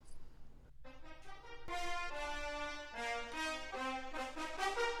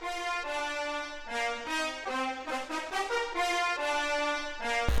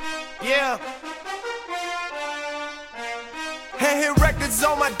Yeah. Hand hit records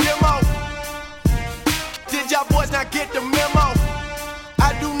on my demo. Did y'all boys not get the memo?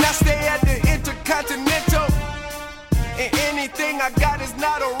 I do not stay at the Intercontinental. And anything I got is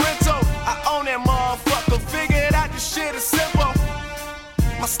not a rental. I own that motherfucker. Figured out this shit is simple.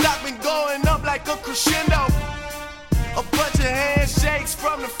 My stock been going up like a crescendo. A bunch of handshakes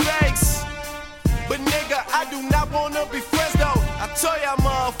from the fakes. But nigga, I do not wanna be friends though. I tell y'all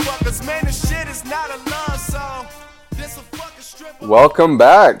motherfuckers, man, this shit is not a love song. This a fucking strip. Welcome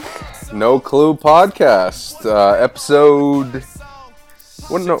back. No Clue Podcast. Episode...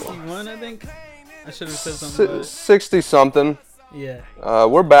 What, no, 61, I think. I should have said something about it. 60-something. Yeah.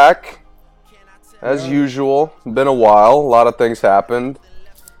 We're back. As usual. Been a while. A lot of things happened.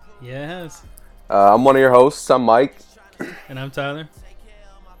 Yeah, it has. I'm one of your hosts. I'm Mike. And I'm Tyler.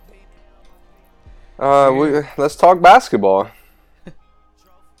 Let's talk basketball.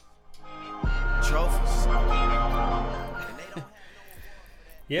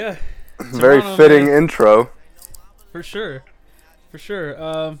 Yeah. Very Toronto, fitting man. intro. For sure.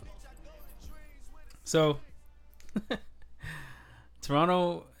 So,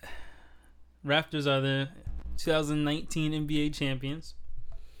 Toronto Raptors are the 2019 NBA champions.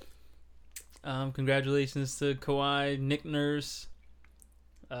 Congratulations to Kawhi, Nick Nurse,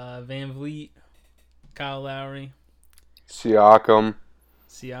 Van Vliet, Kyle Lowry, Siakam.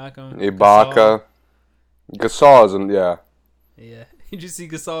 Gasol. Ibaka. Gasol isn't, yeah. Yeah. Did you see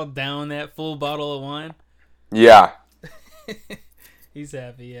Gasol down that full bottle of wine? Yeah. He's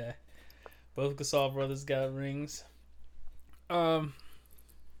happy, yeah. Both Gasol brothers got rings. Do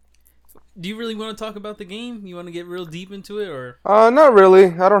you really want to talk about the game? You want to get real deep into it, or? Not really.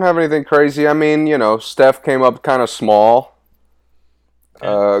 I don't have anything crazy. I mean, Steph came up kind of small.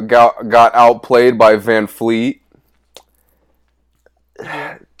 Okay. Got outplayed by Van Vliet.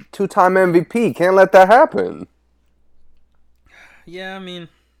 Yeah. Two-time MVP. Can't let that happen. Yeah, I mean,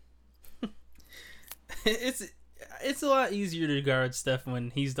 it's a lot easier to guard Steph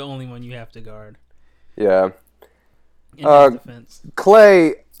when he's the only one you have to guard. Yeah. In his defense.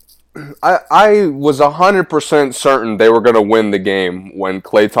 Clay, I was 100% certain they were going to win the game when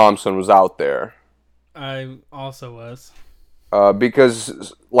Klay Thompson was out there. I also was.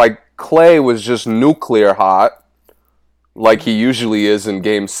 Because, Clay was just nuclear hot, like he usually is in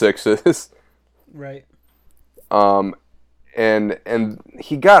Game 6s. Right. And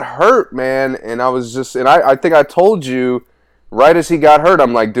he got hurt, man, and I think I told you, right as he got hurt,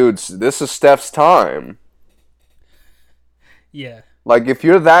 I'm like, dude, this is Steph's time. Yeah. If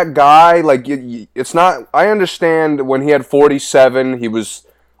you're that guy, it's not... I understand when he had 47, he was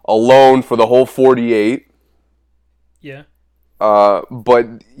alone for the whole 48. Yeah. But,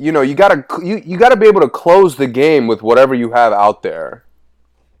 you gotta be able to close the game with whatever you have out there.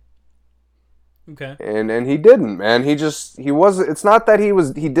 Okay. And he didn't, man. He wasn't... It's not that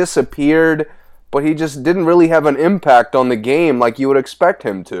he disappeared, but he just didn't really have an impact on the game like you would expect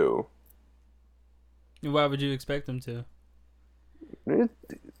him to. Why would you expect him to?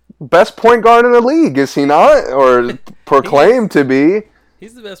 Best point guard in the league, is he not? Or proclaimed to be.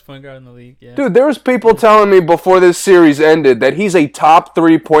 He's the best point guard in the league, yeah. Dude, there was people telling me before this series ended that he's a top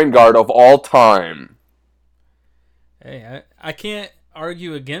 3 point guard of all time. Hey, I can't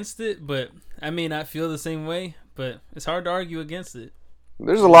argue against it, but I may not feel the same way, but it's hard to argue against it.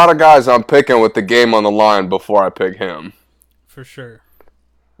 There's a lot of guys I'm picking with the game on the line before I pick him. For sure.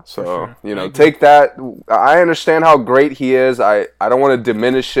 So, take that. I understand how great he is. I don't want to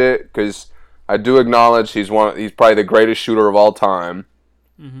diminish it because I do acknowledge he's probably the greatest shooter of all time.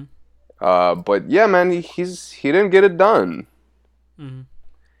 Mm-hmm. But yeah, man, he didn't get it done. Mm-hmm.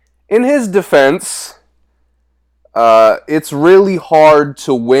 In his defense, it's really hard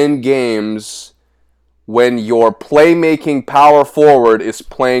to win games when your playmaking power forward is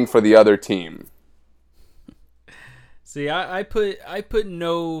playing for the other team. See, I put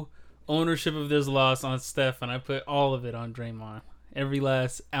no ownership of this loss on Steph, and I put all of it on Draymond. Every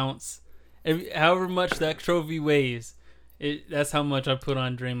last ounce, however much that trophy weighs, that's how much I put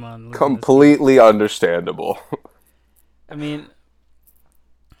on Draymond. Completely understandable. I mean,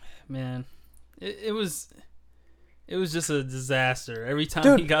 man, it was just a disaster. Every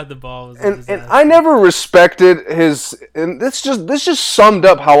time he got the ball, it was a disaster. And I never respected his. And this just summed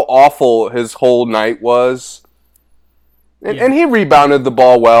up how awful his whole night was. And he rebounded the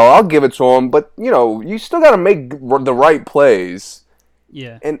ball well. I'll give it to him. But, you still got to make the right plays.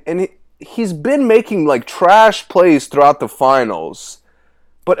 Yeah. And he's been making, trash plays throughout the finals.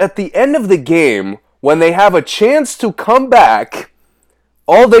 But at the end of the game, when they have a chance to come back,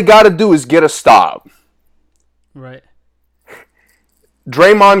 all they got to do is get a stop. Right.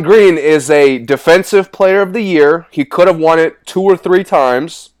 Draymond Green is a defensive player of the year. He could have won it 2 or 3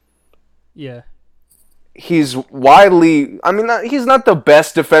 times. Yeah. He's widely... I mean, he's not the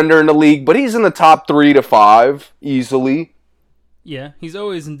best defender in the league, but he's in the top 3 to 5, easily. Yeah, he's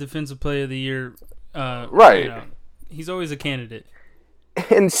always in Defensive Player of the Year. Right. You know, he's always a candidate.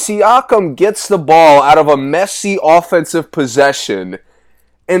 And Siakam gets the ball out of a messy offensive possession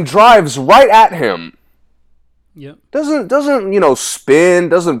and drives right at him. Yep. Doesn't spin,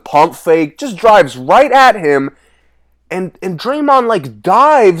 doesn't pump fake, just drives right at him, and Draymond, like,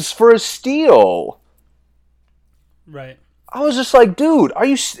 dives for a steal. Right. I was just like, dude, are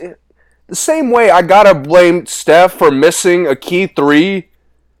you... The same way I gotta blame Steph for missing a key 3,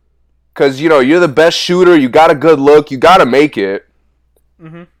 because, you're the best shooter, you got a good look, you gotta make it.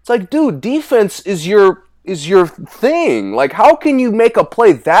 Mm-hmm. It's like, dude, defense is your thing. Like, how can you make a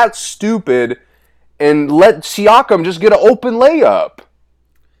play that stupid and let Siakam just get an open layup?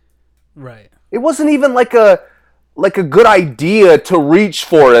 Right. It wasn't even like a good idea to reach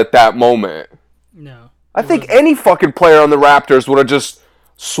for it at that moment. No. I think any fucking player on the Raptors would have just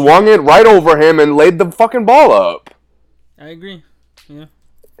swung it right over him and laid the fucking ball up. I agree. Yeah.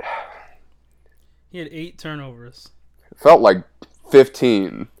 He had 8 turnovers. It felt like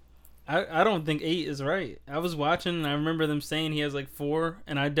 15. I don't think 8 is right. I was watching and I remember them saying he has like 4,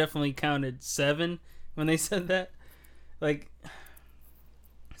 and I definitely counted 7 when they said that. Like,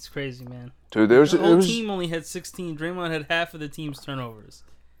 it's crazy, man. Dude, the whole team only had 16. Draymond had half of the team's turnovers.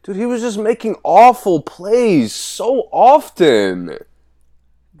 Dude, he was just making awful plays so often.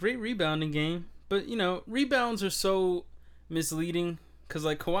 Great rebounding game. But, rebounds are so misleading. Because,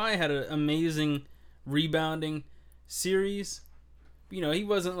 like, Kawhi had an amazing rebounding series. He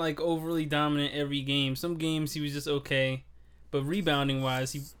wasn't, like, overly dominant every game. Some games he was just okay. But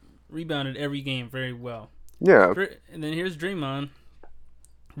rebounding-wise, he rebounded every game very well. Yeah. And then here's Draymond.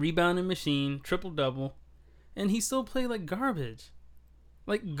 Rebounding machine, triple-double. And he still played like garbage.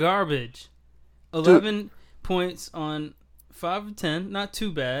 Like garbage. 11 points on 5 of 10. Not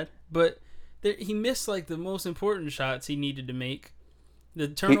too bad. But he missed, like, the most important shots he needed to make. The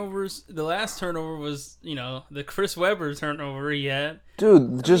turnovers, the last turnover was, the Chris Webber turnover he had.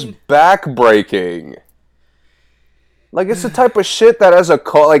 Dude, back-breaking. Like, it's the type of shit that as a...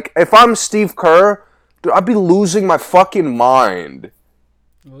 Like, if I'm Steve Kerr, dude, I'd be losing my fucking mind.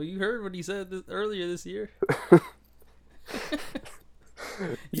 Well, you heard what he said earlier this year.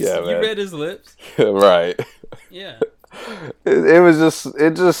 Yeah, man. You read his lips. Right. Yeah. It was just...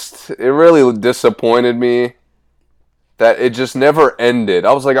 It really disappointed me that it just never ended.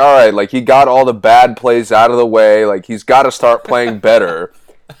 I was like, all right, like, he got all the bad plays out of the way. Like, he's got to start playing better.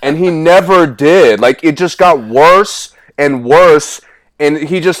 And he never did. Like, it just got worse and worse, and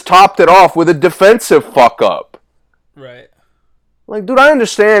he just topped it off with a defensive fuck-up. Right. Like, dude, I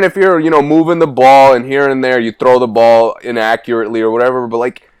understand if you're, moving the ball and here and there you throw the ball inaccurately or whatever, but,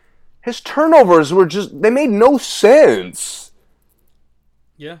 like, his turnovers were just... They made no sense.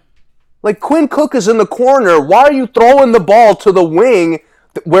 Yeah. Like, Quinn Cook is in the corner. Why are you throwing the ball to the wing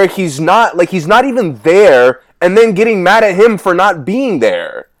where he's not even there, and then getting mad at him for not being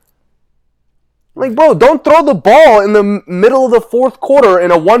there? Like, bro, don't throw the ball in the middle of the fourth quarter in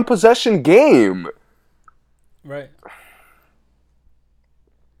a one-possession game. Right.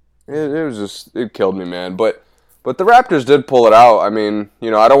 It was just... It killed me, man. But the Raptors did pull it out. I mean,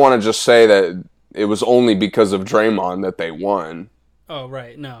 I don't want to just say that it was only because of Draymond that they won. Oh,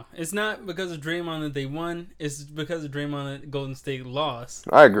 right. No. It's not because of Draymond that they won. It's because of Draymond that Golden State lost.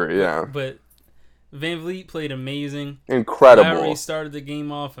 I agree, yeah. But Van Vliet played amazing. Incredible. Lowry started the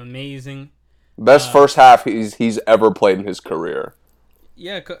game off amazing. Best first half he's ever played in his career.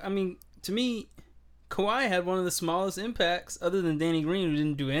 Yeah, I mean, to me, Kawhi had one of the smallest impacts, other than Danny Green, who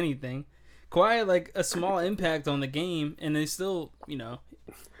didn't do anything. Kawhi had, like, a small impact on the game, and they still,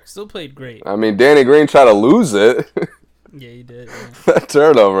 still played great. I mean, Danny Green tried to lose it. Yeah, he did. Yeah. That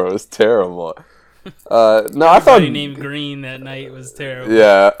turnover was terrible. No, I thought... Everybody named Green that night was terrible.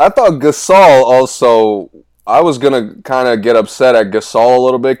 Yeah, I thought Gasol also... I was going to kind of get upset at Gasol a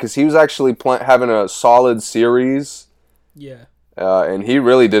little bit because he was actually having a solid series. Yeah. And he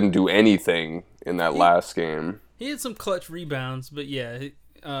really didn't do anything in that last game. He had some clutch rebounds, but yeah,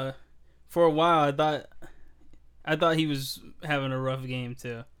 for a while I thought he was having a rough game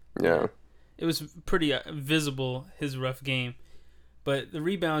too. Yeah. It was pretty visible, his rough game. But the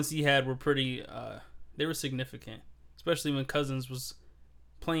rebounds he had were pretty, they were significant. Especially when Cousins was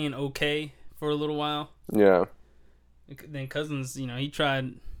playing okay for a little while. Yeah. Then Cousins, he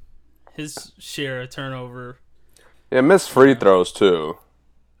tried his share of turnover. Yeah, missed free throws too.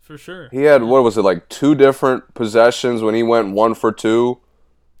 for sure. He had, what was it, like 2 different possessions when he went 1 for 2?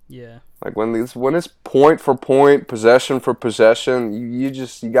 Yeah. Like when it's point for point, possession for possession, you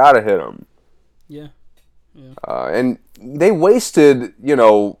gotta hit him. Yeah. Yeah. And they wasted,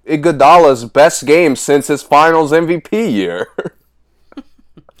 Iguodala's best game since his Finals MVP year.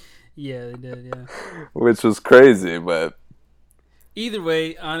 Yeah, they did. Yeah. Which was crazy, but either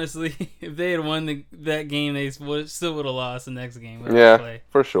way, honestly, if they had won that game, they still would have lost the next game. Yeah, Clay.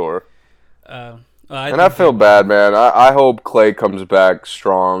 for sure. I feel bad, man. I hope Clay comes back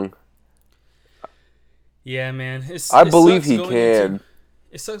strong. Yeah, man. I believe he can.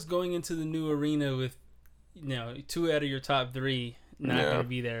 It sucks going into the new arena with 2 out of your top 3 not going to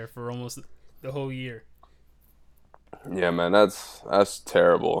be there for almost the whole year. Yeah, man, that's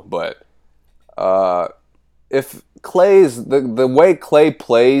terrible. But if Clay's the way Clay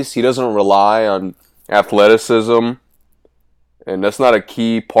plays, he doesn't rely on athleticism, and that's not a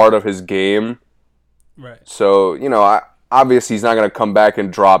key part of his game. Right. So obviously he's not going to come back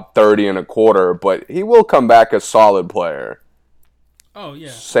and drop 30 and a quarter, but he will come back a solid player. Oh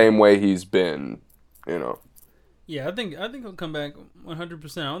yeah. Same way he's been, Yeah, I think he'll come back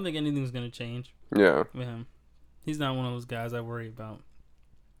 100%. I don't think anything's going to change. Yeah. With him. He's not one of those guys I worry about.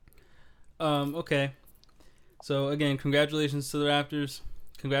 Okay. So, again, congratulations to the Raptors.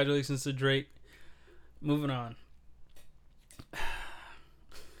 Congratulations to Drake. Moving on.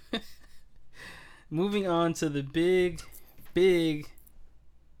 Moving on to the big,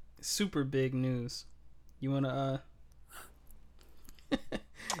 super big news. You want to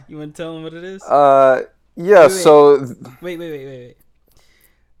you want to tell them what it is? Yeah, so Wait.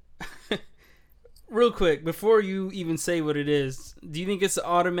 Real quick, before you even say what it is, do you think it's an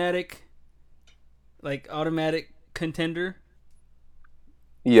automatic contender?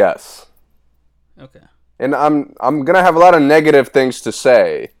 Yes. Okay. And I'm going to have a lot of negative things to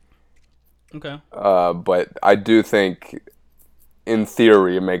say. Okay. But I do think in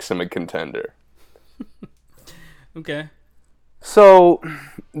theory it makes him a contender. Okay. So,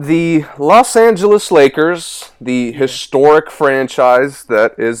 the Los Angeles Lakers, the historic franchise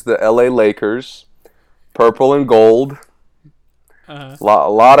that is the LA Lakers, purple and gold. Uh-huh. A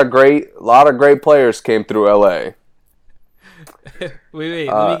lot of great players came through LA. Wait,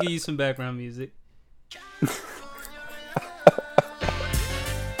 let me give you some background music.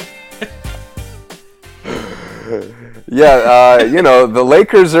 Yeah, the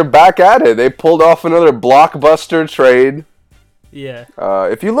Lakers are back at it. They pulled off another blockbuster trade. Yeah.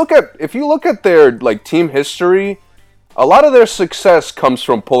 If you look at their team history, a lot of their success comes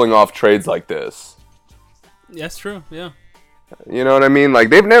from pulling off trades like this. That's true. Yeah. You know what I mean?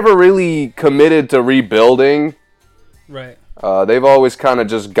 They've never really committed to rebuilding. Right. They've always kind of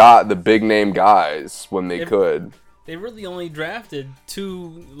just got the big name guys when they could. They really only drafted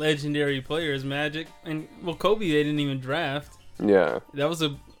 2 legendary players, Magic and Kobe. They didn't even draft. Yeah. That was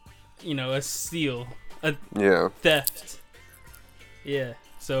a steal, a theft. Yeah.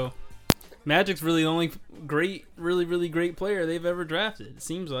 So Magic's really the only really great player they've ever drafted. It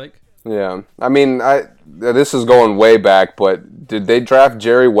seems like. Yeah. I mean, this is going way back, but did they draft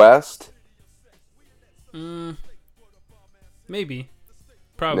Jerry West? Maybe.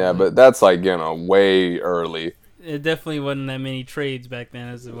 Probably. Yeah, but that's way early. It definitely wasn't that many trades back then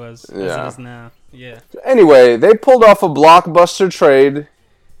as it is now. Yeah. Anyway, they pulled off a blockbuster trade,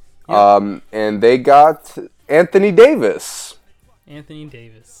 and they got Anthony Davis.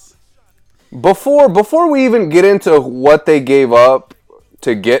 Before we even get into what they gave up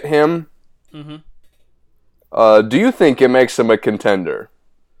to get him, do you think it makes him a contender?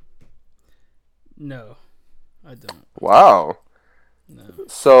 No, I don't. Wow. No.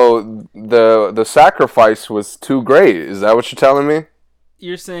 So the sacrifice was too great. Is that what you're telling me?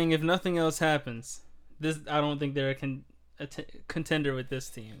 You're saying if nothing else happens, I don't think they're a contender with this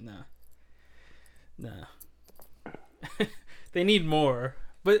team. No. They need more.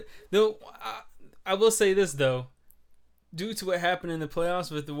 But I will say this though, due to what happened in the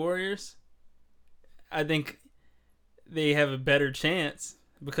playoffs with the Warriors, I think they have a better chance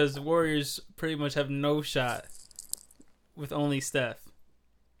because the Warriors pretty much have no shot with only Steph,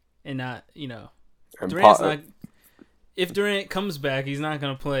 and not Durant's not. If Durant comes back, he's not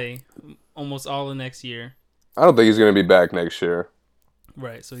going to play almost all of next year. I don't think he's going to be back next year.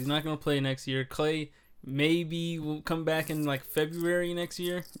 Right, so he's not going to play next year. Clay maybe will come back in February next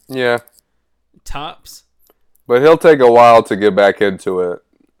year. Yeah. Tops. But he'll take a while to get back into it.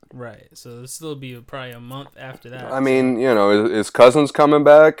 Right, so it'll still be probably a month after that. I mean, is Cousins coming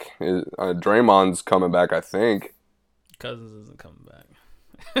back? Draymond's coming back, I think. Cousins isn't coming back.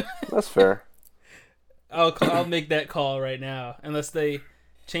 That's fair. I'll make that call right now, unless they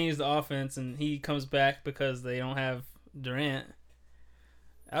change the offense and he comes back because they don't have Durant,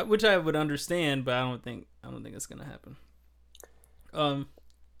 which I would understand, but I don't think it's gonna happen.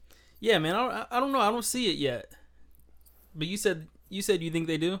 Yeah, man, I don't know. I don't see it yet. But you said you think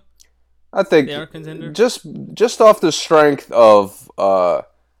they do? I think they are contender. Just off the strength of the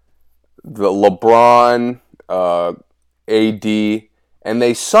LeBron, AD, and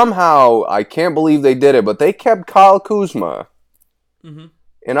they somehow, I can't believe they did it, but they kept Kyle Kuzma. Mm-hmm.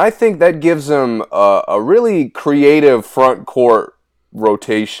 And I think that gives them a really creative front court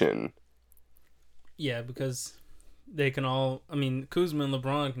rotation. Yeah, because they can all. I mean, Kuzma and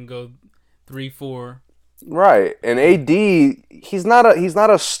LeBron can go 3-4. Right, and AD, he's not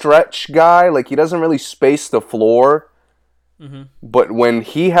a stretch guy. Like, he doesn't really space the floor. Mm-hmm. But when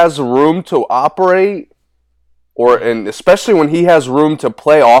he has room to operate, and especially when he has room to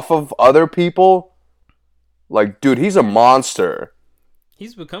play off of other people, like, dude, he's a monster.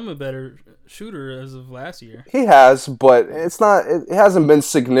 He's become a better shooter as of last year. He has, but it hasn't been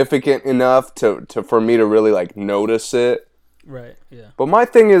significant enough for me to really, like, notice it. Right, yeah. But my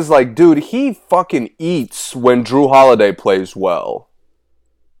thing is, like, dude, he fucking eats when Drew Holiday plays well.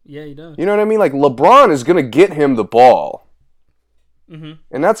 Yeah, he does. You know what I mean? Like, LeBron is gonna get him the ball. Mm-hmm.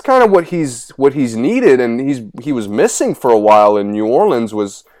 And that's kind of what he's needed, and he was missing for a while in New Orleans,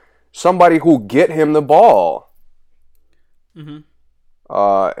 was somebody who get him the ball. Mm-hmm.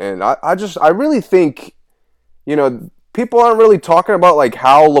 And I really think, people aren't really talking about, like,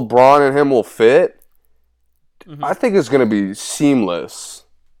 how LeBron and him will fit. Mm-hmm. I think it's going to be seamless.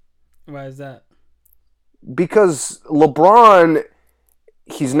 Why is that? Because LeBron,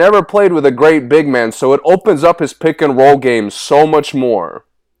 he's never played with a great big man, so it opens up his pick and roll game so much more.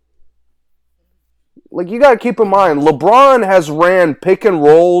 Like, you got to keep in mind, LeBron has ran pick and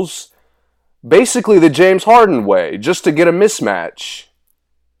rolls basically the James Harden way, just to get a mismatch.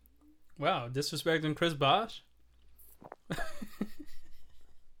 Wow, disrespecting Chris Bosh?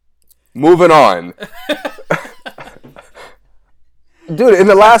 Moving on. Dude, in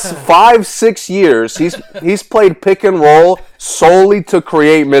the last 5-6 years, he's played pick and roll solely to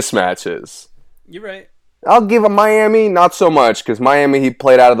create mismatches. You're right. I'll give him Miami, not so much, because Miami, he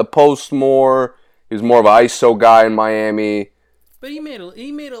played out of the post more. He was more of an ISO guy in Miami. But he made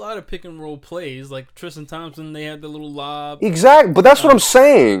a lot of pick and roll plays, like Tristan Thompson. They had the little lob. Exactly, but that's what I'm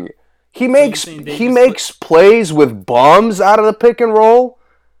saying. He makes plays with bums out of the pick and roll.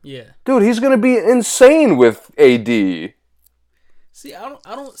 Yeah, dude, he's gonna be insane with AD. See, I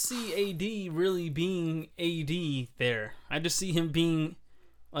don't see AD really being AD there. I just see him being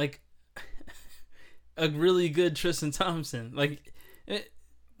like a really good Tristan Thompson.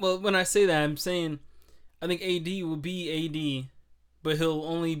 Well, when I say that, I'm saying I think AD will be AD, but he'll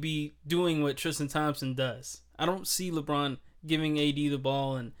only be doing what Tristan Thompson does. I don't see LeBron giving AD the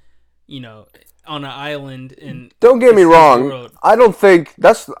ball and, on an island. And don't get me wrong. I don't think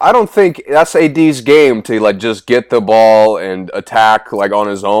that's AD's game to, like, just get the ball and attack, like, on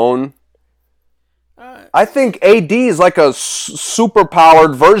his own. I think AD is like a super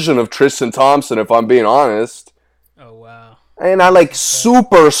powered version of Tristan Thompson, if I'm being honest. Oh wow! And I like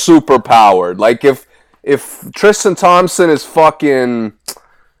super powered. Like, if Tristan Thompson is fucking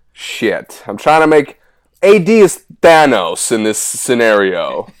shit, I'm trying to make AD is Thanos in this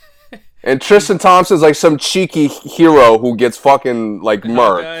scenario. And Tristan Thompson's like some cheeky hero who gets fucking, like,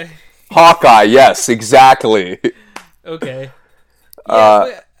 murked. Hawkeye, yes, exactly. Okay. Yeah,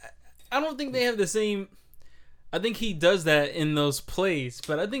 but I don't think they have the same. I think he does that in those plays,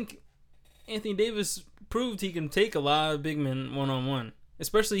 but I think Anthony Davis proved he can take a lot of big men one-on-one.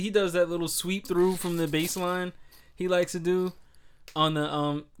 Especially, he does that little sweep through from the baseline he likes to do on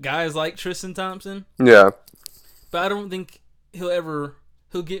the guys like Tristan Thompson. Yeah. But I don't think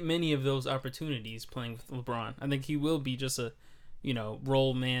he'll get many of those opportunities playing with LeBron. I think he will be just a,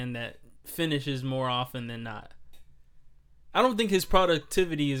 role man that finishes more often than not. I don't think his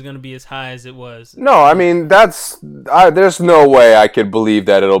productivity is going to be as high as it was. No, I mean, there's no way I could believe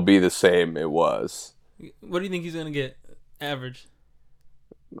that it'll be the same it was. What do you think he's going to get average?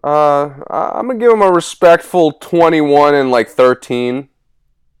 I'm going to give him a respectful 21 and, like, 13.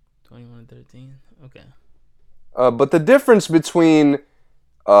 21 and 13? Okay. But the difference between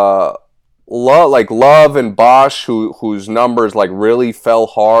Love and Bosh, whose numbers, like, really fell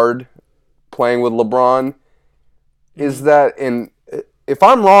hard playing with LeBron, is that if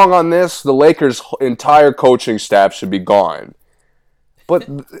I'm wrong on this, the Lakers' entire coaching staff should be gone. But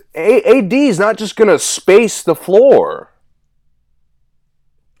AD is not just going to space the floor.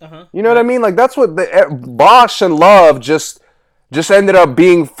 Uh-huh. You know what I mean? Like, that's what Bosh and Love just ended up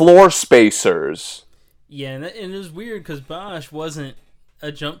being floor spacers. Yeah, and it was weird because Bosh wasn't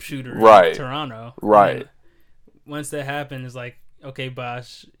a jump shooter right. in Toronto. Right. And once that happened, it's like, okay,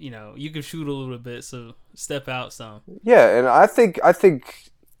 Bosh, you can shoot a little bit, so step out some. Yeah, and I think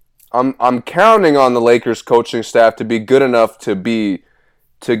I'm counting on the Lakers coaching staff to be good enough to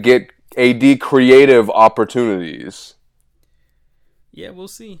get AD creative opportunities. Yeah, we'll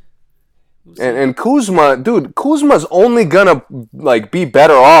see. And Kuzma, dude, Kuzma's only gonna be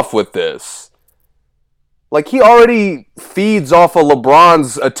better off with this. Like, he already feeds off of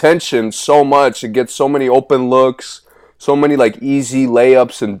LeBron's attention so much and gets so many open looks, so many easy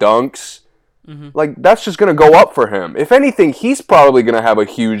layups and dunks. Mm-hmm. That's just gonna go up for him. If anything, he's probably gonna have a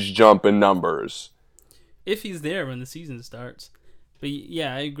huge jump in numbers. If he's there when the season starts. But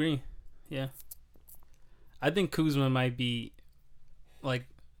yeah, I agree. Yeah. I think Kuzma might be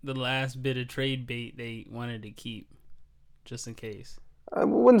the last bit of trade bait they wanted to keep, just in case. It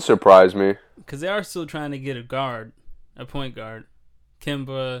wouldn't surprise me. Because they are still trying to get a point guard.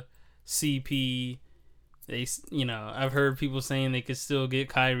 Kemba, CP. I've heard people saying they could still get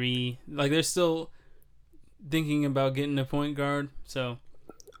Kyrie. They're still thinking about getting a point guard. So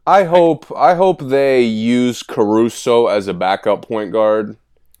I hope they use Caruso as a backup point guard.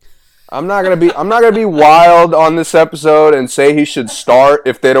 I'm not gonna be wild on this episode and say he should start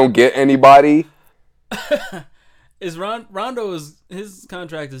if they don't get anybody. Is Rondo's his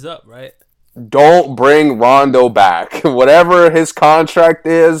contract is up, right? Don't bring Rondo back. Whatever his contract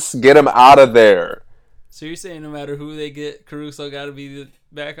is, get him out of there. So you're saying no matter who they get, Caruso got to be the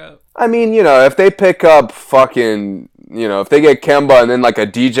backup? I mean, if they pick up if they get Kemba and then a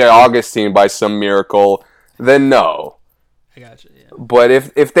DJ Augustine by some miracle, then no. I got you, yeah. But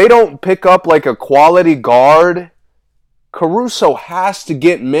if they don't pick up a quality guard, Caruso has to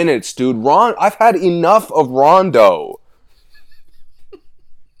get minutes, dude. I've had enough of Rondo.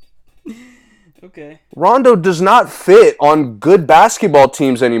 Okay. Rondo does not fit on good basketball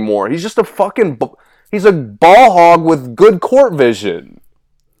teams anymore. He's just he's a ball hog with good court vision.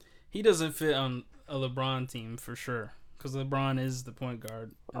 He doesn't fit on a LeBron team for sure. Because LeBron is the point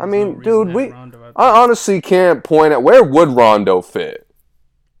guard. I mean, dude, I honestly can't point at where would Rondo fit?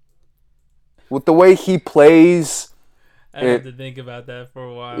 With the way he plays. I had to think about that for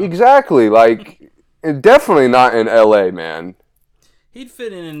a while. Exactly. Definitely not in LA, man. He'd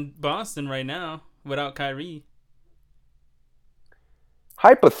fit in Boston right now without Kyrie.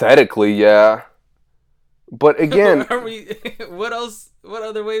 Hypothetically, yeah. But again... What else? What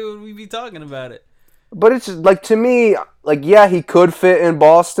other way would we be talking about it? But it's to me, yeah, he could fit in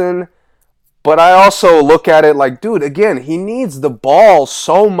Boston, but I also look at it dude, again, he needs the ball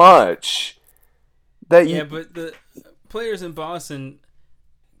so much that but the players in Boston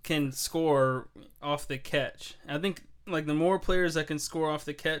can score off the catch. I think the more players that can score off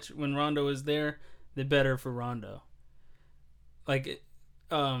the catch when Rondo is there, the better for Rondo. But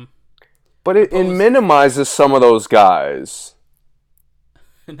it minimizes some of those guys.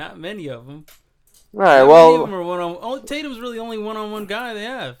 Not many of them. All right, well, Tatum's really only one-on-one guy they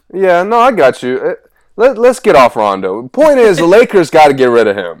have. Yeah, no, I got you. Let's get off Rondo. Point is, the Lakers got to get rid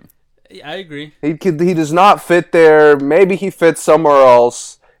of him. I agree. He does not fit there. Maybe he fits somewhere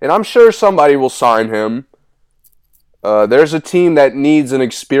else, and I'm sure somebody will sign him. There's a team that needs an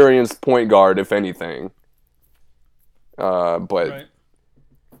experienced point guard, if anything. But right.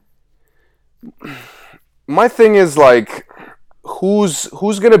 My thing is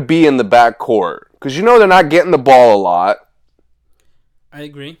who's gonna be in the backcourt? Because they're not getting the ball a lot. I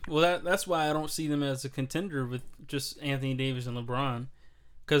agree. Well, that's why I don't see them as a contender with just Anthony Davis and LeBron,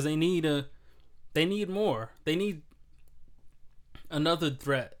 because they need more. They need another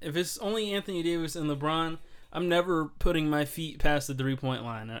threat. If it's only Anthony Davis and LeBron, I'm never putting my feet past the 3-point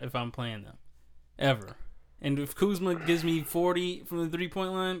line if I'm playing them, ever. And if Kuzma gives me 40 from the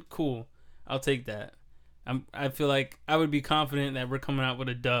 3-point line, cool, I'll take that. I feel like I would be confident that we're coming out with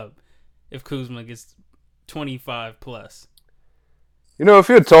a dub if Kuzma gets 25 plus. If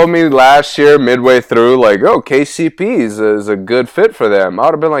you had told me last year, midway through, KCP is a good fit for them, I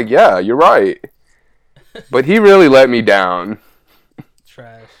would have been yeah, you're right. But he really let me down.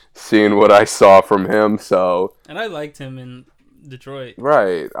 Trash. Seeing what I saw from him, so. And I liked him in Detroit.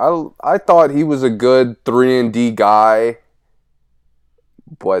 Right. I thought he was a good 3-and-D guy.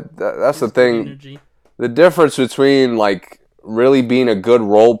 But that's the thing. Energy. The difference between really being a good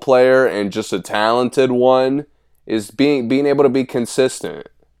role player and just a talented one is being able to be consistent.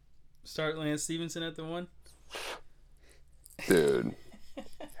 Start Lance Stevenson at the 1? Dude.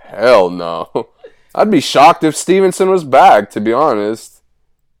 Hell no. I'd be shocked if Stevenson was back, to be honest.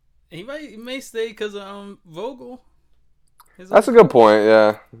 He may stay because of Vogel. That's a good point,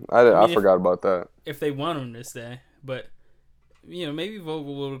 yeah. I forgot about that. If they want him to stay. But maybe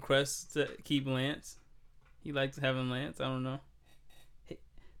Vogel will request to keep Lance. He likes having Lance. I don't know.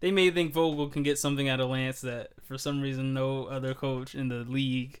 They may think Vogel can get something out of Lance that, for some reason, no other coach in the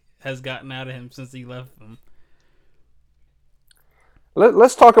league has gotten out of him since he left them.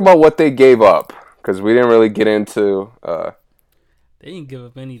 Let's talk about what they gave up, because we didn't really get into... They didn't give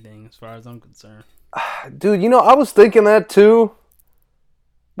up anything, as far as I'm concerned. Dude, I was thinking that too.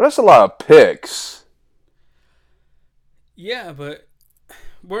 But that's a lot of picks. Yeah, but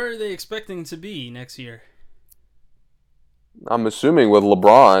where are they expecting to be next year? I'm assuming with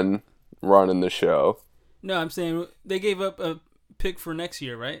LeBron running the show. No, I'm saying they gave up a pick for next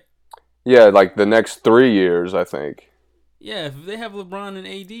year, right? Yeah, like the next 3 years, I think. Yeah, if they have LeBron and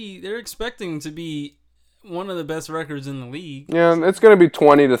AD, they're expecting to be one of the best records in the league. Yeah, it's going to be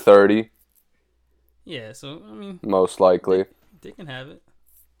 20 to 30. Yeah, so, I mean... Most likely. They can have it.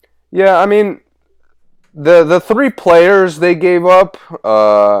 Yeah, I mean, the 3 players they gave up,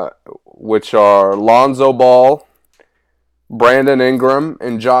 which are Lonzo Ball, Brandon Ingram,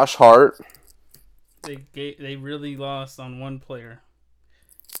 and Josh Hart. They really lost on one player.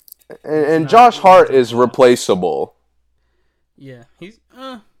 And Josh Hart is replaceable. Yeah, he's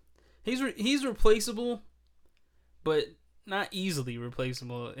replaceable, but not easily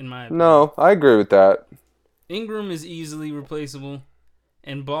replaceable in my opinion. No, I agree with that. Ingram is easily replaceable,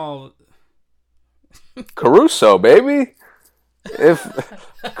 and Ball. Caruso, baby. If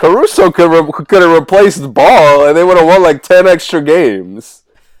Caruso could have replaced Ball, and they would have won like 10 extra games.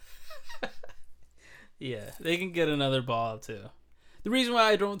 Yeah, they can get another Ball too. The reason why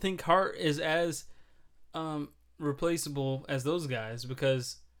I don't think Hart is as replaceable as those guys,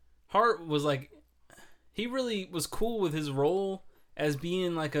 because Hart was like, he really was cool with his role as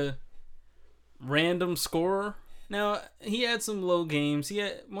being like a random scorer. Now, he had some low games.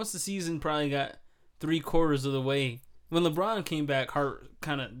 Once the season probably got 3/4 of the way. When LeBron came back, Hart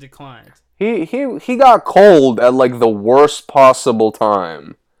kind of declined. He got cold at like the worst possible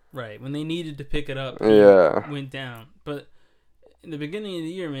time. Right, when they needed to pick it up, yeah, went down. But in the beginning of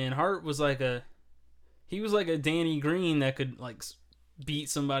the year, man, Hart was like a Danny Green that could like beat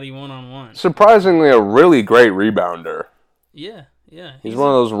somebody 1-on-1. Surprisingly, a really great rebounder. Yeah. He's one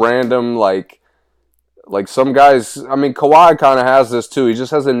of those random like some guys. I mean, Kawhi kind of has this too. He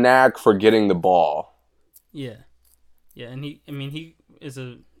just has a knack for getting the ball. Yeah, and he is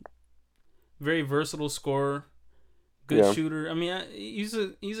a very versatile scorer, good shooter. I mean, he's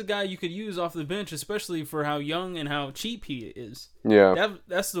a guy you could use off the bench, especially for how young and how cheap he is. Yeah,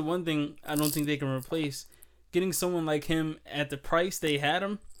 that's the one thing I don't think they can replace. Getting someone like him at the price they had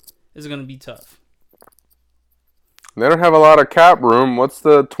him is going to be tough. They don't have a lot of cap room. What's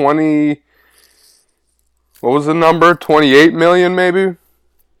the 20? What was the number? 28 million, maybe.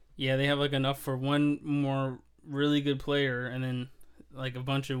 Yeah, they have like enough for one more really good player, and then like a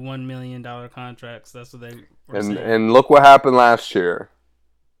bunch of $1 million contracts. That's what they were saying. And look what happened last year.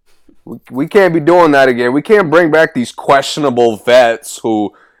 We can't be doing that again. We can't bring back these questionable vets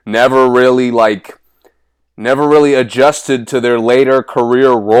who never really adjusted to their later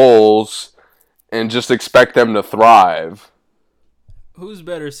career roles and just expect them to thrive. Who's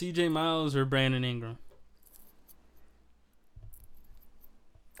better, CJ Miles or Brandon Ingram?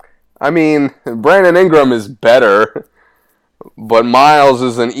 I mean, Brandon Ingram is better, but Miles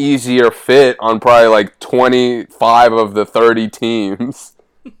is an easier fit on probably like 25 of the 30 teams.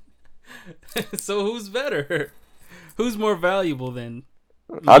 So who's better? Who's more valuable then?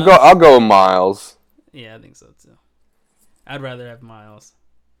 I'll go with Miles. Yeah, I think so too. I'd rather have Miles.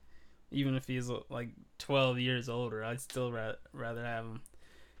 Even if he's like 12 years older, I'd still rather have him.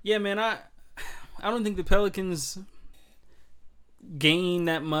 Yeah, man, I don't think the Pelicans gain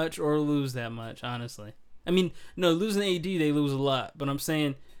that much or lose that much, honestly. I mean, no, losing AD, they lose a lot. But I'm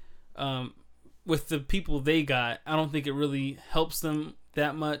saying, with the people they got, I don't think it really helps them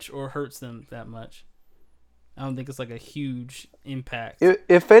that much or hurts them that much. I don't think it's like a huge impact.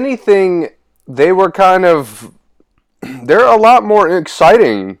 If anything, they were they're a lot more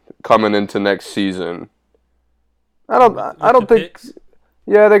exciting coming into next season. I don't think. Picks?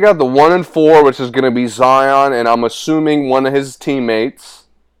 Yeah, they got the 1-4, which is going to be Zion, and I'm assuming one of his teammates.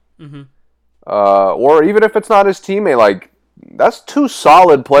 Mm-hmm. Or even if it's not his teammate, like that's 2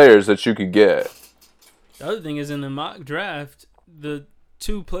 solid players that you could get. The other thing is in the mock draft, the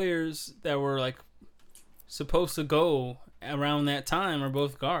 2 players that were like supposed to go around that time are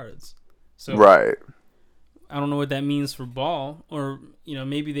both guards. So right. I don't know what that means for Ball, or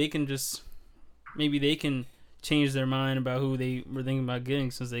maybe they can change their mind about who they were thinking about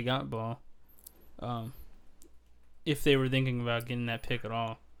getting since they got Ball. If they were thinking about getting that pick at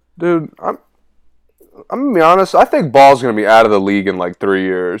all. Dude, I'm going to be honest. I think Ball's going to be out of the league in like 3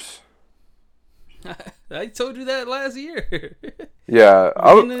 years. I told you that last year. Yeah.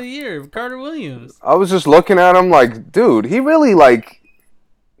 Beginning of the year, Carter Williams. I was just looking at him like, dude, he really like,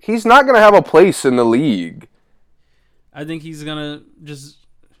 he's not going to have a place in the league. I think he's going to just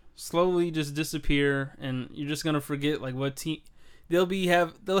slowly just disappear, and you're just going to forget like what team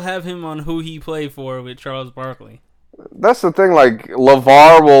they'll have him on who he played for with Charles Barkley. That's the thing, like,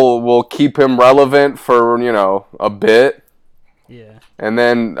 LeVar will keep him relevant for, a bit. Yeah. And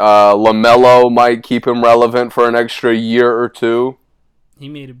then LaMelo might keep him relevant for an extra year or two. He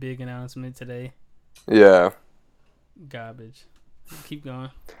made a big announcement today. Yeah. Garbage. Keep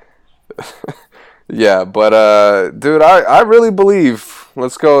going. Yeah, but, dude, I really believe,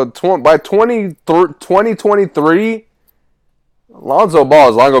 let's go, by 2023, Lonzo Ball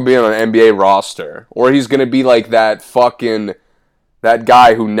is not going to be on an NBA roster. Or he's going to be like that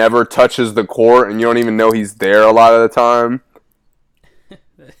guy who never touches the court and you don't even know he's there a lot of the time.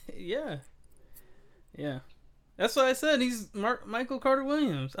 Yeah. Yeah. That's what I said. He's Michael Carter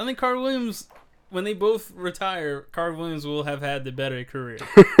Williams. I think Carter Williams, when they both retire, Carter Williams will have had the better career.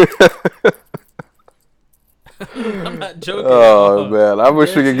 I'm not joking. Oh, man. I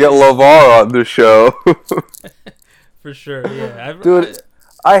wish we could get LeVar on the show. For sure, yeah. Dude,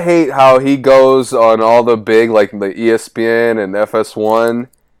 I hate how he goes on all the big, like, the ESPN and FS1.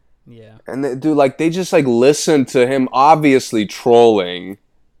 Yeah. And, they just, like, listen to him obviously trolling.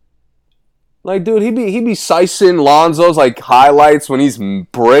 Like, dude, he be sicing Lonzo's, like, highlights when he's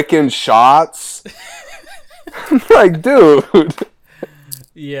bricking shots. Like, dude.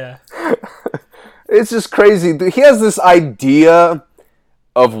 Yeah. It's just crazy. Dude, he has this idea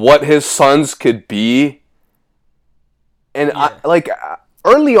of what his sons could be. And, yeah.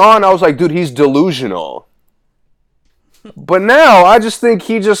 early on, I was like, dude, he's delusional. But now, I just think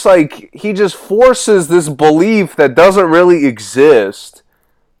he just forces this belief that doesn't really exist.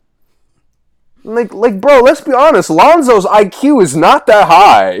 Like, bro, let's be honest. Lonzo's IQ is not that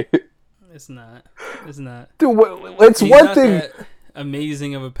high. It's not. Dude, it's He's one not thing. That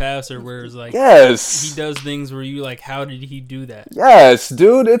amazing of a passer where it's like, yes, he does things where you like, how did he do that? Yes,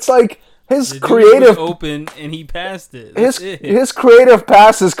 dude. It's like his the creative was open and he passed it. His creative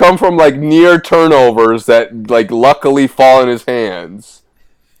passes come from like near turnovers that like luckily fall in his hands.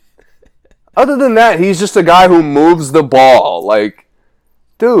 Other than that, he's just a guy who moves the ball. Like,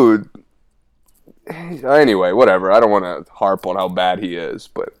 dude. Anyway, whatever. I don't want to harp on how bad he is,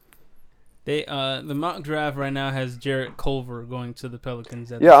 but the mock draft right now has Jarrett Culver going to the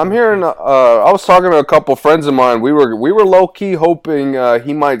Pelicans. Yeah, I'm hearing. I was talking to a couple friends of mine. We were low key hoping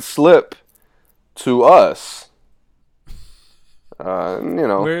he might slip to us.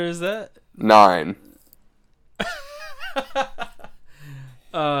 Where is that? 9.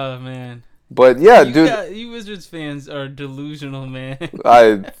 Oh man. But yeah, dude. You Wizards fans are delusional, man.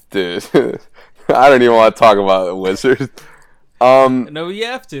 I don't even want to talk about the Wizards. No, you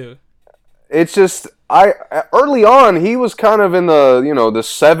have to. It's just early on he was kind of in the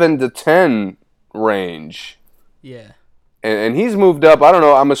 7 to 10 range. Yeah. And he's moved up. I don't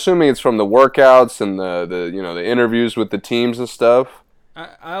know. I'm assuming it's from the workouts and the interviews with the teams and stuff.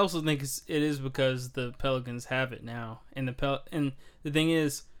 I also think it is because the Pelicans have it now, and the thing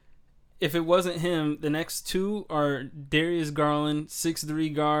is, if it wasn't him, the next two are Darius Garland,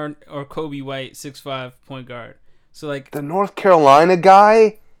 6'3" guard, or Kobe White, 6'5" point guard. So like the North Carolina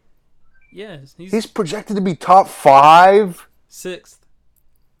guy. Yes, he's projected to be top 5, 6th.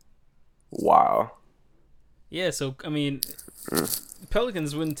 Wow. Yeah, so I mean,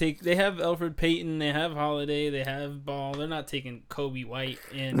 Pelicans wouldn't take. They have Elfrid Payton, they have Holiday, they have Ball. They're not taking Kobe White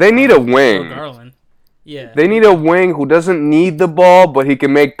and. They need a wing. Garland. Yeah. They need a wing who doesn't need the ball, but he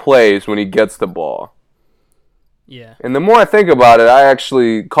can make plays when he gets the ball. Yeah. And the more I think about it, I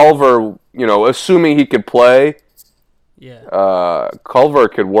actually Culver, assuming he could play. Yeah. Culver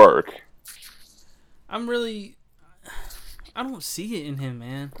could work. I don't see it in him,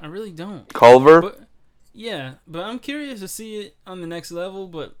 man. I really don't. Culver? But I'm curious to see it on the next level,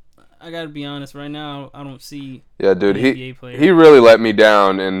 but I gotta be honest, right now I don't see dude, an NBA player. He really let me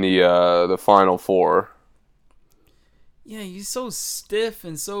down in the Final Four. Yeah, he's so stiff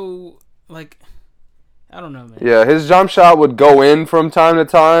and so like I don't know, man. Yeah, his jump shot would go in from time to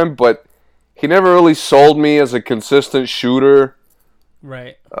time, but he never really sold me as a consistent shooter.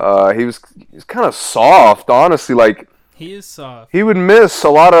 Right. He was kind of soft, honestly. Like he is soft. He would miss a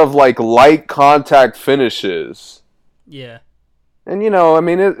lot of like light contact finishes. Yeah. And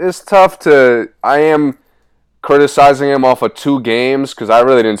it's tough to. I am criticizing him off of 2 games because I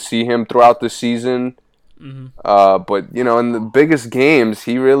really didn't see him throughout the season. But in the biggest games,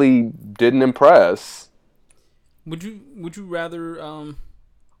 he really didn't impress. Would you rather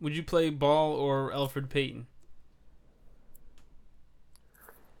would you play Ball or Elfrid Payton?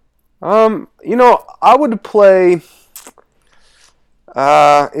 I would play.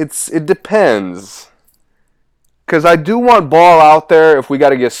 It depends. Because I do want Ball out there if we got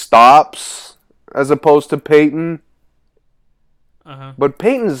to get stops, as opposed to Payton. But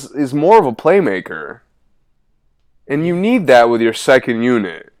Payton is more of a playmaker. And you need that with your second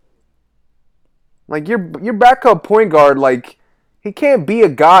unit. Like, your backup point guard, like, he can't be a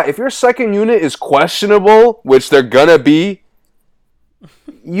guy. If your second unit is questionable, which they're gonna be,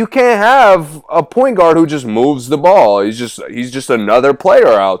 you can't have a point guard who just moves the ball. He's just another player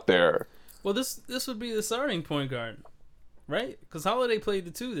out there. Well, this would be the starting point guard, right? Because Holiday played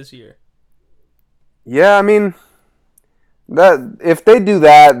the 2 this year. Yeah, I mean, that if they do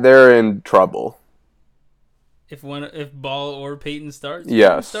that, they're in trouble. If Ball or Payton starts,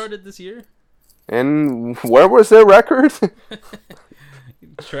 yes, started this year. And where was their record?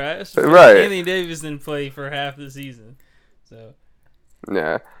 Trash. Right. Anthony Davis didn't play for half the season, so.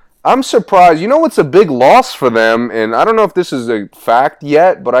 Yeah. I'm surprised. You know what's a big loss for them, and I don't know if this is a fact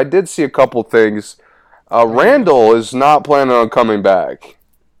yet, but I did see a couple things. Randall is not planning on coming back.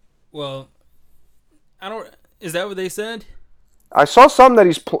 Well, is that what they said? I saw something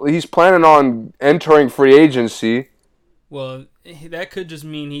that he's planning on entering free agency. Well, that could just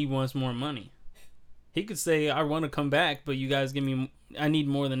mean he wants more money. He could say, I want to come back, but you guys I need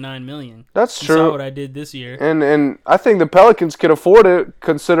more than $9 million. That's you true. Saw what I did this year. And I think the Pelicans can afford it,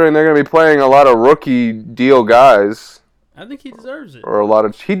 considering they're going to be playing a lot of rookie deal guys. I think he deserves it.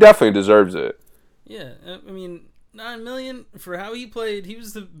 He definitely deserves it. Yeah, I mean, $9 million for how he played. He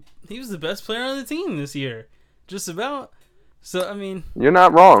was the best player on the team this year, just about. So I mean, you're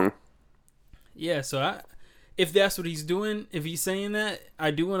not wrong. Yeah, so if that's what he's doing, if he's saying that, I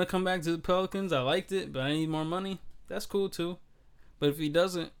do want to come back to the Pelicans. I liked it, but I need more money. That's cool too. But if he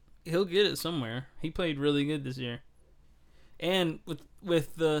doesn't, he'll get it somewhere. He played really good this year. And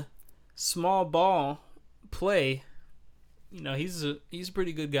with the small ball play, he's a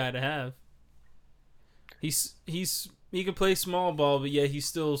pretty good guy to have. He can play small ball, but yet he's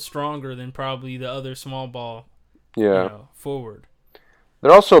still stronger than probably the other small ball. Forward.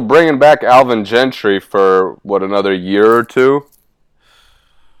 They're also bringing back Alvin Gentry for another year or two.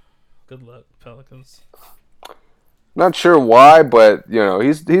 Good luck, Pelicans. Not sure why, but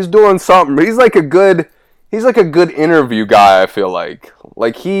he's doing something. He's like a good interview guy. I feel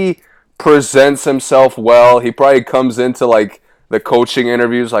like he presents himself well. He probably comes into like the coaching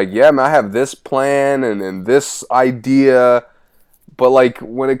interviews like, yeah, man, I have this plan and this idea, but like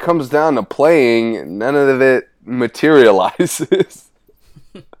when it comes down to playing, none of it materializes.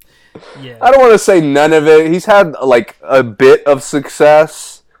 Yeah. I don't want to say none of it. He's had like a bit of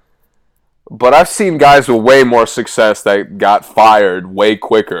success, but I've seen guys with way more success that got fired way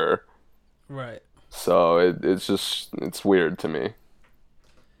quicker. Right. So it's weird to me.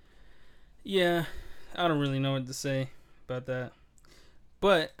 Yeah, I don't really know what to say about that.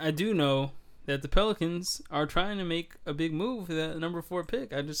 But I do know that the Pelicans are trying to make a big move for that number 4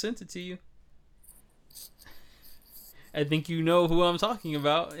 pick. I just sent it to you. I think you know who I'm talking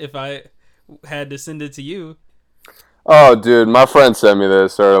about if I had to send it to you. Oh, dude, my friend sent me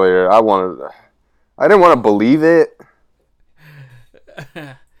this earlier. I didn't want to believe it.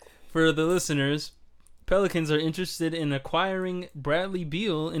 For the listeners, Pelicans are interested in acquiring Bradley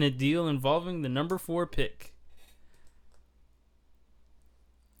Beal in a deal involving the number 4 pick.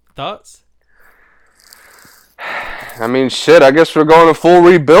 Thoughts? I mean, shit, I guess we're going to full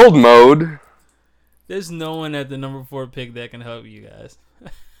rebuild mode. There's no one at the number 4 pick that can help you guys.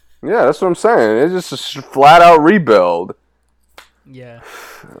 Yeah, that's what I'm saying. It's just a flat out rebuild. Yeah.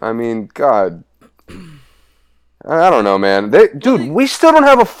 I mean, God. I don't know, man. Dude, we still don't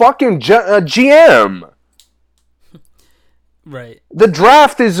have a fucking GM. Right. The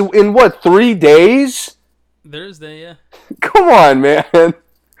draft is in, 3 days? Thursday, yeah. Come on, man.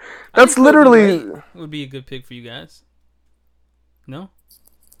 That's literally... would be a good pick for you guys. No?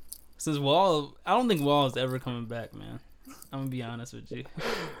 Since Wall... I don't think Wall is ever coming back, man. I'm going to be honest with you.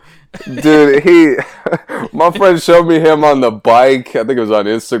 Dude, my friend showed me him on the bike. I think it was on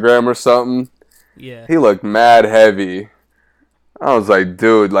Instagram or something. Yeah. He looked mad heavy. I was like,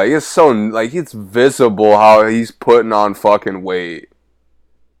 dude, like, it's so, like, it's visible how he's putting on fucking weight.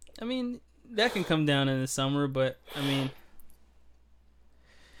 I mean, that can come down in the summer, but, I mean,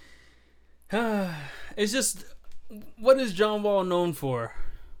 it's just, what is John Wall known for?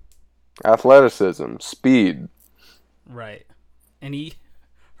 Athleticism, speed. Right. And he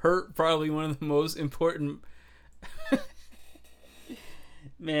hurt probably one of the most important.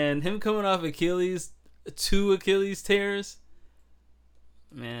 Man, him coming off Achilles, 2 Achilles tears.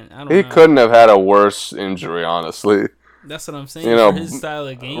 Man, I don't know. He couldn't have had a worse injury, honestly. That's what I'm saying. For his style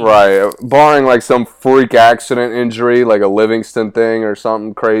of game, right? Barring like some freak accident injury, like a Livingston thing or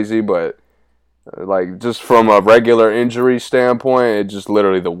something crazy, but like just from a regular injury standpoint, it's just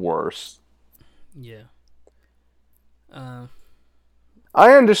literally the worst. Yeah.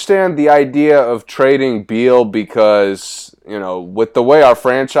 I understand the idea of trading Beal because, you know, with the way our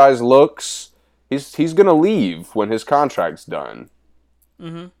franchise looks, he's gonna leave when his contract's done.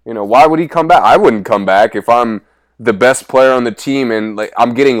 Mm-hmm. You know, why would he come back? I wouldn't come back if I'm the best player on the team and like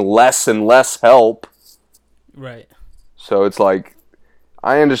I'm getting less and less help. Right. So it's like,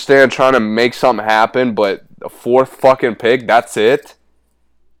 I understand trying to make something happen, but a 4th fucking pick, that's it?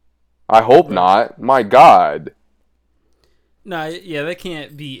 I hope not. My God. No, yeah, that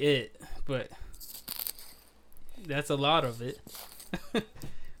can't be it, but that's a lot of it.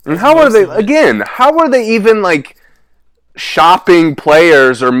 And how are they even like shopping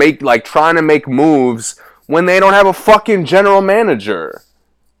players or trying to make moves when they don't have a fucking general manager?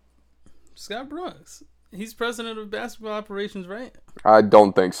 Scott Brooks. He's president of basketball operations, right? I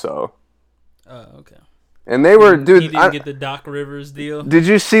don't think so. Oh, okay. And they were, dude. He didn't get the Doc Rivers deal. Did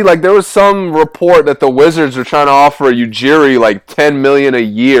you see? Like, there was some report that the Wizards were trying to offer Ujiri like $10 million a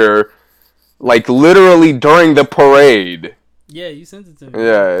year, like literally during the parade. Yeah, you sent it to me.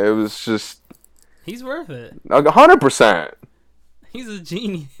 Yeah, it was just. He's worth it. 100%. He's a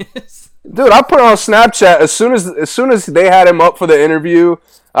genius. Dude, I put him on Snapchat as soon as they had him up for the interview.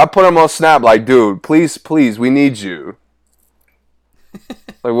 I put him on Snap like, dude, please, we need you.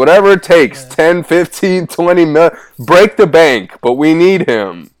 Like, whatever it takes, 10, 15, 20 million. Break the bank, but we need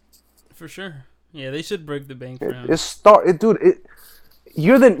him. For sure. Yeah, they should break the bank for him.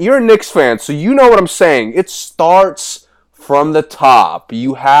 You're a Knicks fan, so you know what I'm saying. It starts from the top.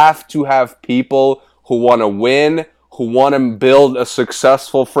 You have to have people who want to win, who want to build a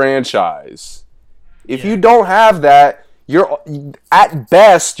successful franchise. If you don't have that, at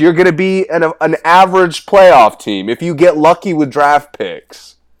best you're going to be an average playoff team if you get lucky with draft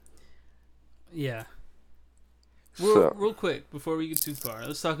picks. Yeah. Real quick before we get too far,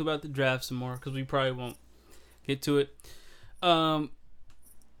 let's talk about the draft some more because we probably won't get to it.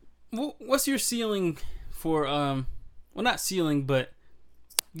 What's your ceiling for well, not ceiling, but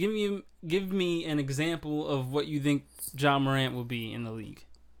give me an example of what you think John Morant will be in the league.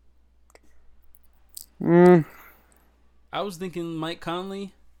 I was thinking Mike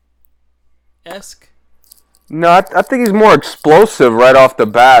Conley-esque. No, I think he's more explosive right off the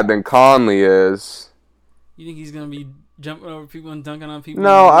bat than Conley is. You think he's going to be jumping over people and dunking on people?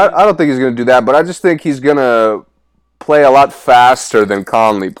 No, I don't think he's going to do that, but I just think he's going to play a lot faster than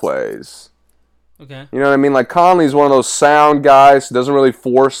Conley plays. Okay. You know what I mean? Like, Conley's one of those sound guys, doesn't really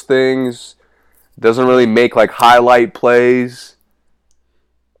force things, doesn't really make, like, highlight plays.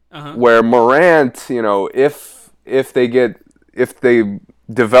 Uh-huh. Where Morant, you know, if they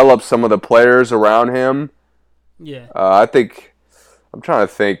develop some of the players around him, I think, I'm trying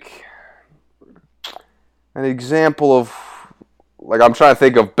to think, an example of, like, I'm trying to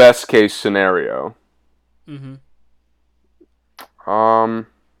think of best case scenario. Mm-hmm.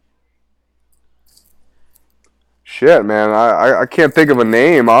 Shit, man, I can't think of a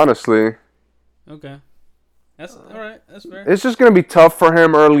name, honestly. Okay. That's all right. That's fair. It's just going to be tough for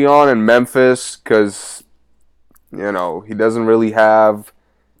him early on in Memphis because, you know, he doesn't really have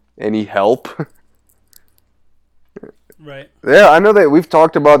any help. Right. Yeah, I know that we've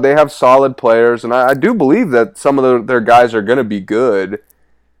talked about they have solid players, and I do believe that some of their guys are going to be good,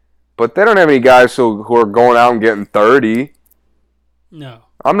 but they don't have any guys who are going out and getting 30. No.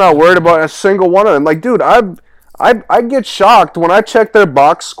 I'm not worried about a single one of them. Like, dude, I get shocked when I check their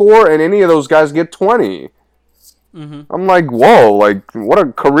box score and any of those guys get 20. Mm-hmm. I'm like, whoa, like, what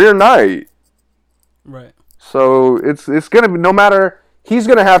a career night. Right. So it's going to be, no matter, he's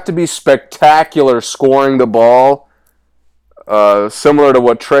going to have to be spectacular scoring the ball, similar to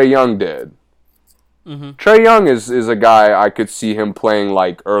what Trae Young did. Mm-hmm. Trae Young is a guy I could see him playing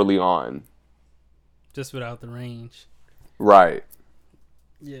like early on. Just without the range. Right.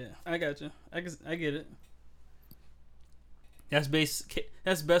 Yeah, I got you. I get it. That's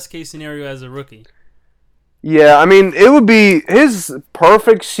best case scenario as a rookie. Yeah, I mean, it would be his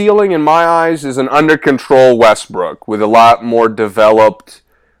perfect ceiling in my eyes is an under control Westbrook with a lot more developed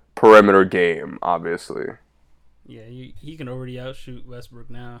perimeter game, obviously. Yeah, he can already outshoot Westbrook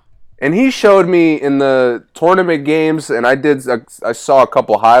now. And he showed me in the tournament games, and I saw a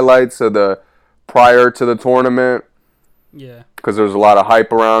couple highlights of the prior to the tournament. Yeah. Because there was a lot of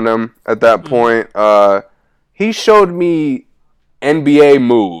hype around him at that point. He showed me NBA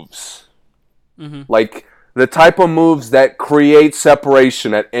moves. Mm-hmm. Like, the type of moves that create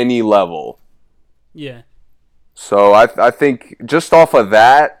separation at any level. Yeah. So I think just off of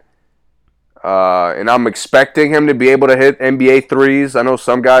that, and I'm expecting him to be able to hit NBA threes. I know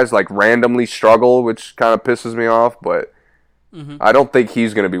some guys like randomly struggle, which kind of pisses me off, but I don't think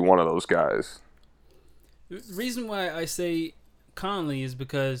he's going to be one of those guys. The reason why I say Conley is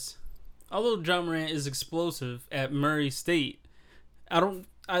because although John Morant is explosive at Murray State, I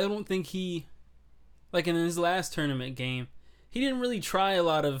don't think he, like in his last tournament game, he didn't really try a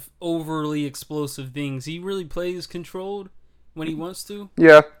lot of overly explosive things. He really plays controlled when he wants to.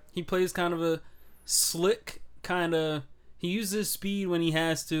 Yeah. He plays kind of a slick kind of. He uses speed when he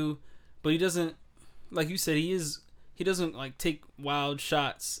has to, but he doesn't, like you said, he doesn't like take wild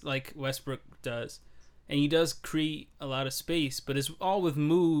shots like Westbrook does. And he does create a lot of space, but it's all with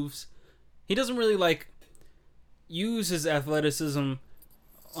moves. He doesn't really like use his athleticism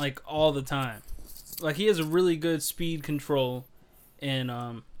like all the time. Like he has a really good speed control, and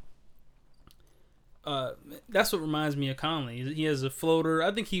that's what reminds me of Conley. He has a floater. I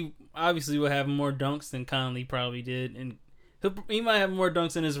think he obviously will have more dunks than Conley probably did, and he might have more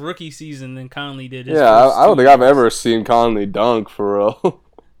dunks in his rookie season than Conley did. I don't think I've ever seen Conley dunk for real.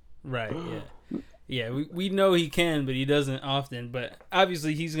 Right. Yeah. Yeah. We know he can, but he doesn't often. But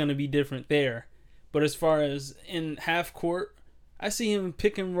obviously he's going to be different there. But as far as in half court, I see him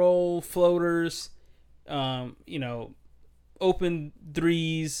pick and roll floaters. Open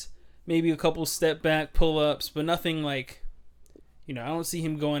threes, maybe a couple step back pull-ups, but nothing like, I don't see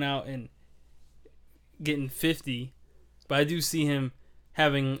him going out and getting 50, but I do see him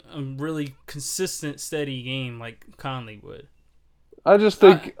having a really consistent, steady game like Conley would. I just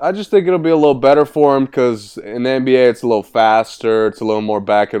think it'll be a little better for him because in the NBA it's a little faster, it's a little more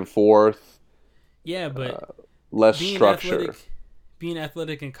back and forth. Yeah, but less structure. Being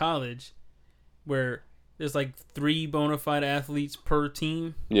athletic in college, where there's like 3 bona fide athletes per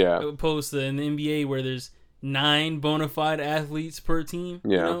team. Yeah. Opposed to in the NBA where there's 9 bona fide athletes per team.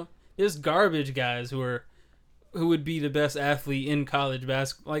 Yeah. There's garbage guys who would be the best athlete in college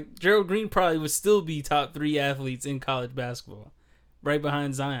basketball. Like Gerald Green probably would still be top 3 athletes in college basketball, right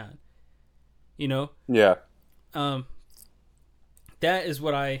behind Zion. Yeah. That is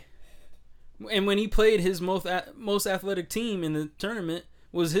what and when he played his most athletic team in the tournament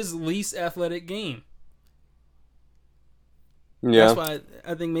was his least athletic game. Yeah. That's why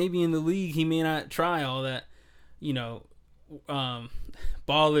I think maybe in the league he may not try all that,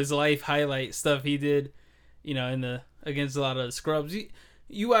 ball is life highlight stuff he did, against a lot of the scrubs.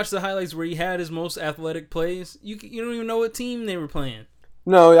 You watch the highlights where he had his most athletic plays. You don't even know what team they were playing.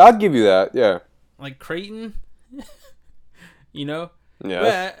 No, I'd give you that. Yeah. Like Creighton, Yeah.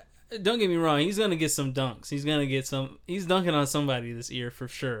 But don't get me wrong. He's gonna get some dunks. He's dunking on somebody this year for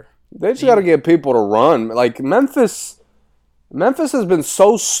sure. They just got to get people to run. Like Memphis has been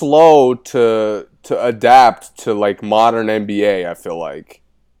so slow to adapt to like modern NBA. I feel like.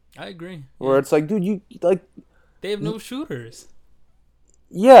 I agree. Where it's like, dude, you like. They have no shooters.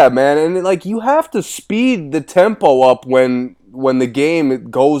 Yeah, man, and like you have to speed the tempo up when the game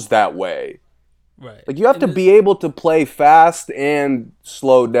goes that way. Right. Like you have to be able to play fast and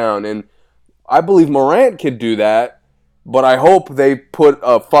slow down, and I believe Morant could do that. But I hope they put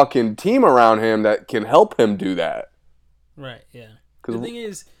a fucking team around him that can help him do that. Right, yeah. The thing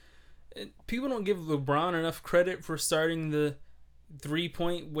is, people don't give LeBron enough credit for starting the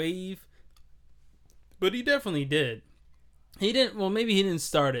 3-point wave, but he definitely did. Maybe he didn't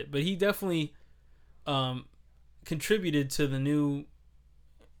start it, but he definitely contributed to the new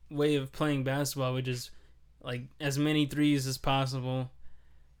way of playing basketball, which is like as many threes as possible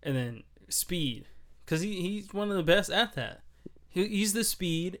and then speed. Because he's one of the best at that. He's the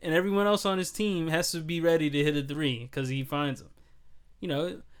speed, and everyone else on his team has to be ready to hit a 3 because he finds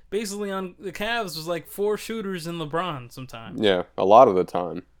them. Basically on the Cavs was like 4 shooters in LeBron sometimes. Yeah, a lot of the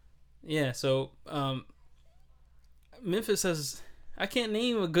time. Yeah, so Memphis has... I can't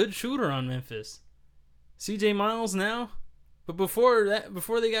name a good shooter on Memphis. CJ Miles now? But before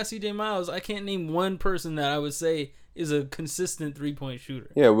they got CJ Miles, I can't name one person that I would say is a consistent 3-point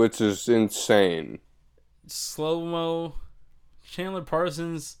shooter. Yeah, which is insane. Slow-mo. Chandler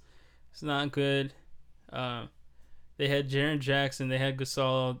Parsons is not good. They had Jaren Jackson. They had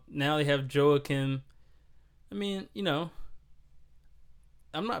Gasol. Now they have Joakim. I mean,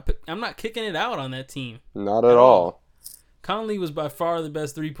 I'm not kicking it out on that team. Not at all. Conley was by far the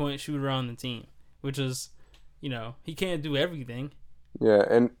best 3-point shooter on the team, which is, he can't do everything. Yeah,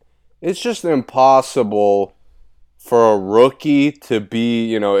 and it's just impossible for a rookie to be,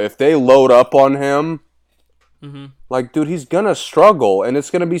 you know, if they load up on him, like, dude, he's going to struggle. And it's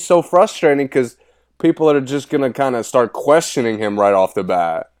going to be so frustrating because people are just going to kind of start questioning him right off the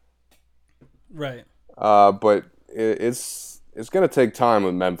bat. Right. But it's going to take time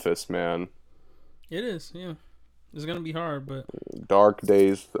with Memphis, man. It is, yeah. It's going to be hard, but... Dark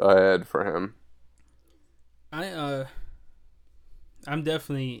days ahead for him. I'm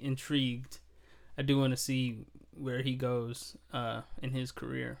definitely intrigued. I do want to see where he goes in his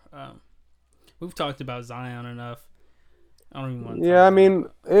career. We've talked about Zion enough. I don't even want to. Yeah, I mean,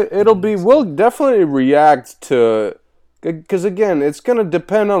 it'll be. We'll definitely react to, because again, it's gonna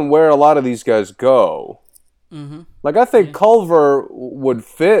depend on where a lot of these guys go. Mm-hmm. Like I think Culver would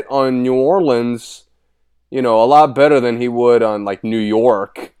fit on New Orleans, you know, a lot better than he would on like New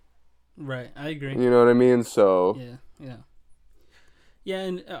York. Right, I agree. You know what I mean? So yeah,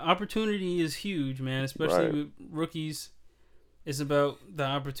 and opportunity is huge, man. Especially with rookies. It's about the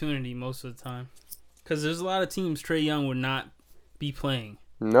opportunity most of the time. Because there's a lot of teams Trae Young would not be playing.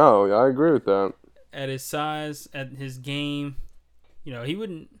 No, I agree with that. At his size, at his game, you know, he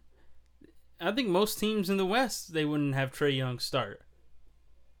wouldn't... I think most teams in the West, they wouldn't have Trae Young start.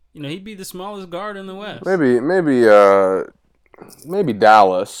 You know, he'd be the smallest guard in the West. Maybe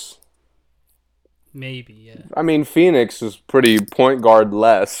Dallas. Maybe, yeah. I mean, Phoenix is pretty point guard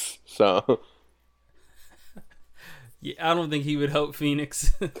less, so... Yeah, I don't think he would help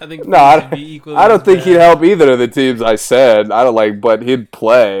Phoenix. I think I don't think bad. he'd help either of the teams I said. I don't like, but he'd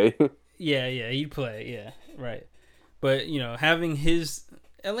play. Yeah, he'd play. Yeah, right. But you know, having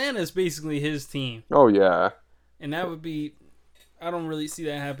Atlanta is basically his team. Oh yeah, and that would be. I don't really see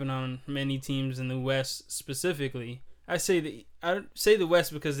that happen on many teams in the West specifically. I say the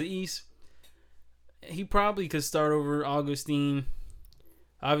West because the East. He probably could start over Augustine.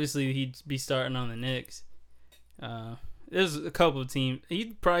 Obviously, he'd be starting on the Knicks. There's a couple of teams.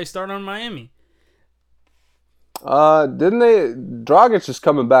 He'd probably start on Miami. Didn't they? Dragic is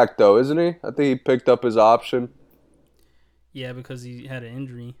coming back though, isn't he? I think he picked up his option. Yeah, because he had an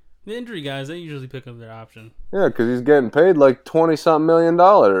injury. The injury guys, they usually pick up their option. Yeah, because he's getting paid like $20-something million.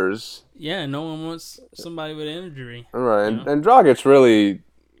 Yeah, no one wants somebody with an injury. All right, and Dragic's really.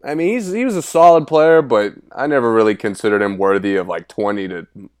 I mean, he was a solid player, but I never really considered him worthy of like $20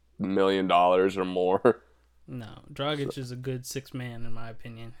 million or more. No, Dragic is a good six man in my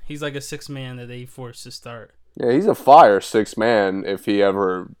opinion. He's like a six man that they forced to start. Yeah, he's a fire six man if he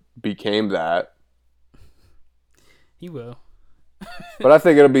ever became that. He will. But I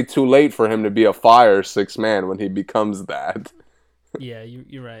think it'll be too late for him to be a fire six man when he becomes that. Yeah,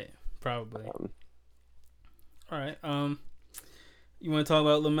 you're right. Probably. All right. You want to talk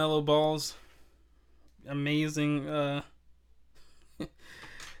about LaMelo Ball's amazing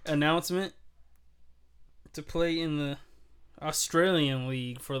announcement to play in the Australian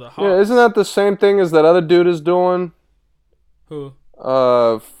League for the Hawks? Yeah, isn't that the same thing as that other dude is doing? Who?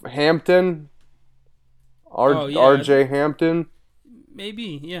 Hampton. RJ Hampton.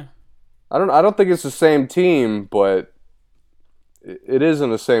 Maybe, yeah. I don't think it's the same team, but it is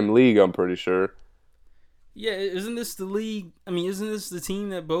in the same league, I'm pretty sure. Yeah, isn't this the league? I mean, isn't this the team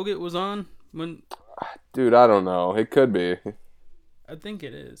that Bogut was on when? Dude, I don't know. It could be. I think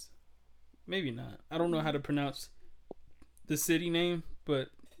it is. Maybe not. I don't know how to pronounce the city name, but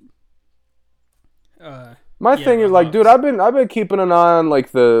my thing is like, dude, I've been keeping an eye on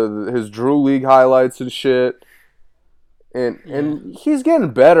like his Drew League highlights and shit. And he's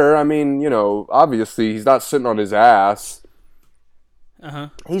getting better. I mean, you know, obviously he's not sitting on his ass. Uh-huh.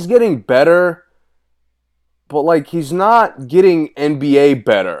 He's getting better, but like he's not getting NBA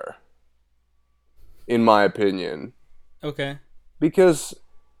better, in my opinion. Okay. Because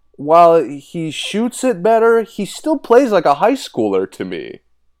while he shoots it better, he still plays like a high schooler to me.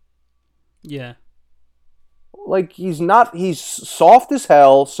 Yeah. Like he's soft as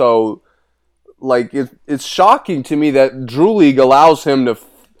hell, so like it's shocking to me that Drew League allows him to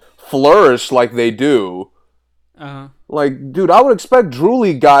flourish like they do. Uh-huh. Like, dude, I would expect Drew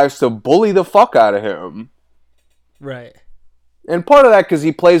League guys to bully the fuck out of him. Right. And part of that because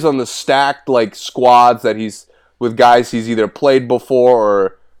he plays on the stacked like squads that he's with guys he's either played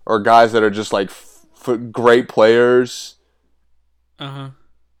before or guys that are just like great players. Uh-huh.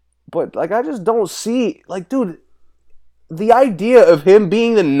 But like I just don't see like, dude, the idea of him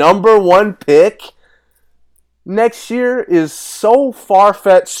being the number one pick next year is so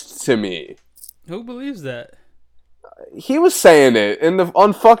far-fetched to me. Who believes that? He was saying it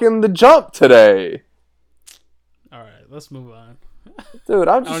on fucking The Jump today. All right, let's move on. Dude,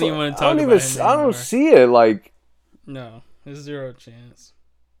 I don't even want to talk about him I don't see it like. No, there's zero chance.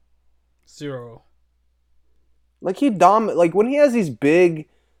 Zero. Like like when he has these big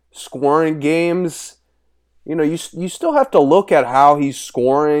scoring games, you still have to look at how he's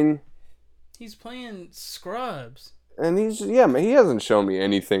scoring. He's playing scrubs. And man, he hasn't shown me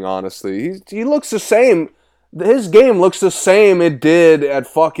anything, honestly. He looks the same. His game looks the same it did at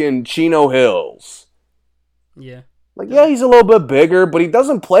fucking Chino Hills. Yeah. Like, yeah, he's a little bit bigger, but he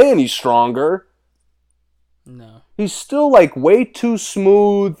doesn't play any stronger. No. He's still, like, way too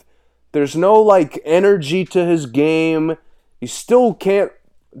smooth. There's no, like, energy to his game. He still can't...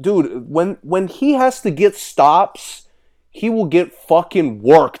 Dude, when he has to get stops, he will get fucking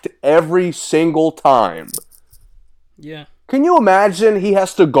worked every single time. Yeah. Can you imagine he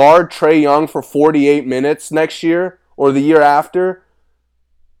has to guard Trae Young for 48 minutes next year or the year after?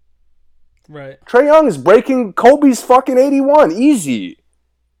 Right. Trae Young is breaking Kobe's fucking 81 easy.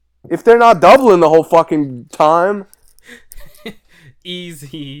 If they're not doubling the whole fucking time. Easy,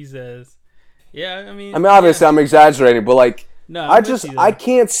 he says. Yeah, I mean, obviously I'm exaggerating, but like, no, I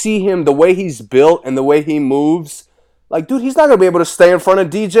can't see him the way he's built and the way he moves. Like, dude, he's not going to be able to stay in front of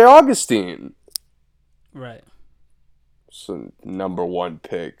DJ Augustine. Right. It's a number one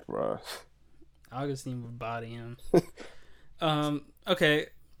pick, bro. Augustine would body him. Okay.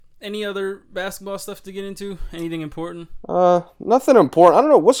 Any other basketball stuff to get into? Anything important? Nothing important. I don't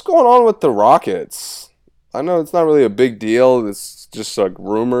know. What's going on with the Rockets? I know it's not really a big deal. It's just like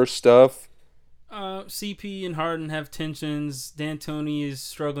rumor stuff. CP and Harden have tensions. D'Antoni is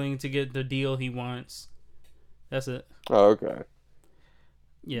struggling to get the deal he wants. That's it. Oh, okay.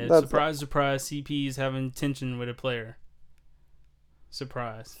 Yeah, surprise. CP is having tension with a player.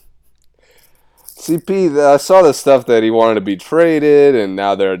 Surprise. CP, I saw the stuff that he wanted to be traded, and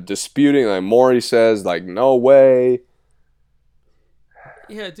now they're disputing. Like Maury says, like, no way.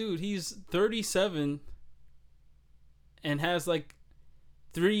 Yeah, dude, he's 37 and has like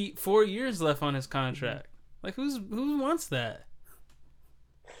 3-4 years left on his contract. Like, who wants that?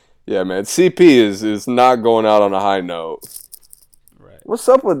 Yeah, man, CP is not going out on a high note. Right. What's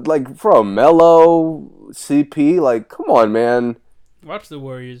up with, like, for a Melo CP? Like, come on, man. Watch the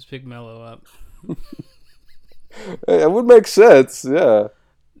Warriors pick Melo up. It would make sense, yeah.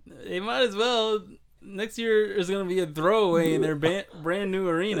 They might as well. Next year is going to be a throwaway in their brand new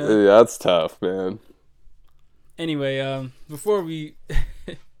arena. Yeah, that's tough, man. Anyway, before we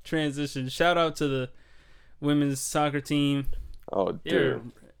transition, shout out to the women's soccer team. Oh, dude. They're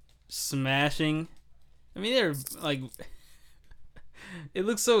smashing. I mean, they're like... It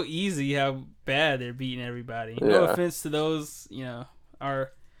looks so easy how bad they're beating everybody. Yeah. No offense to those,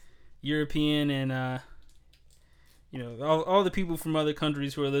 our European and, all the people from other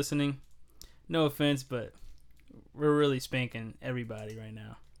countries who are listening. No offense, but we're really spanking everybody right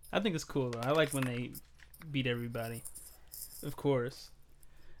now. I think it's cool, though. I like when they beat everybody. Of course.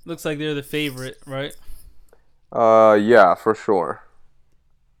 Looks like they're the favorite, right? Yeah, for sure.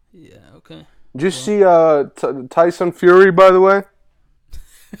 Yeah, okay. Did you see Tyson Fury, by the way?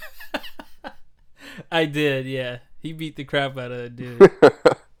 I did, yeah. He beat the crap out of that dude.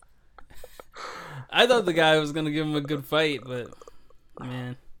 I thought the guy was going to give him a good fight, but,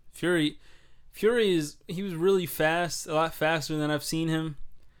 man. Fury he was really fast, a lot faster than I've seen him.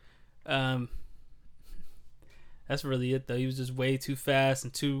 That's really it, though. He was just way too fast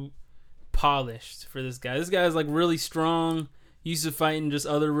and too polished for this guy. This guy's, like, really strong. Used to fighting just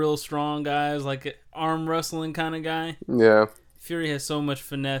other real strong guys, like an arm wrestling kind of guy. Yeah. Fury has so much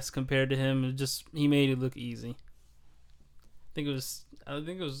finesse compared to him. He made it look easy. I think it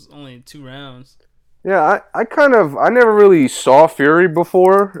was only 2 rounds. Yeah, I never really saw Fury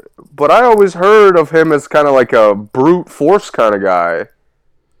before, but I always heard of him as kind of like a brute force kind of guy.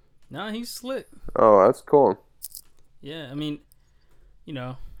 Nah, he's slick. Oh, that's cool. Yeah, I mean,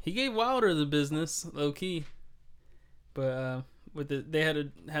 he gave Wilder the business, low key. But they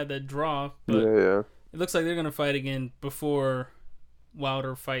had that draw. But yeah. It looks like they're gonna fight again before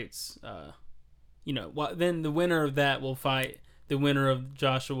Wilder fights. Then the winner of that will fight the winner of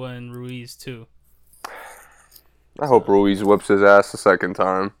Joshua and Ruiz too. I hope Ruiz whips his ass the second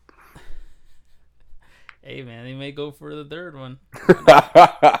time. Hey man, they may go for the third one.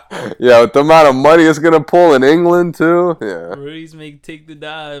 Yeah, with the amount of money it's gonna pull in England too. Yeah. Ruiz may take the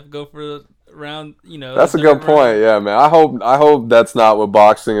dive, go for the round. That's a good point. Yeah, man. I hope that's not what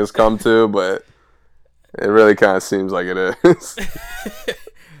boxing has come to, but it really kind of seems like it is.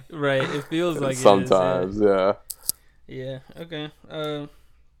 Right. It feels like sometimes. It is, yeah. Yeah. Okay.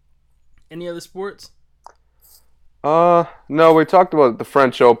 Any other sports? No. We talked about the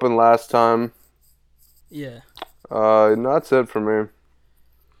French Open last time. Yeah. No, that's it for me.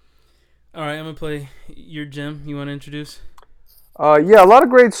 All right, I'm gonna play your gem. You want to introduce? Yeah, a lot of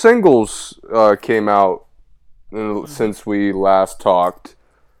great singles came out since we last talked.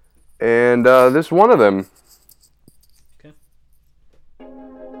 And this is one of them. Okay.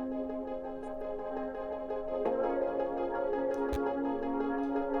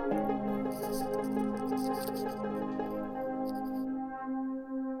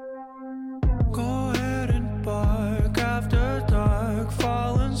 Go ahead and bark after dark,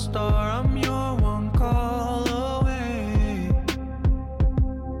 fallen star, I'm your one call away.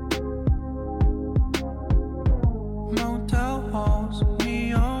 Motel halls,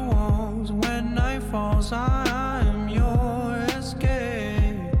 neon walls, when night falls, I am your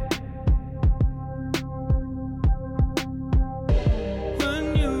escape.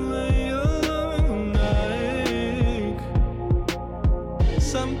 When you lay alone, I ache.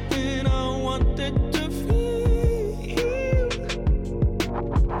 Something I wanted to feel.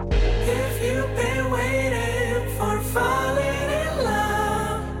 If you've been waiting for falling in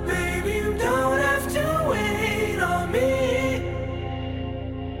love, baby, you don't have to wait on me.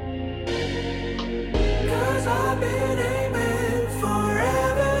 'Cause I've been aiming for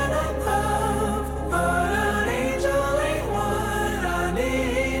heaven above, but an angel ain't what I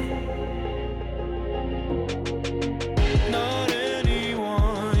need. Not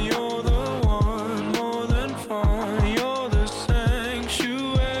anyone, you're the one, more than fun, you're the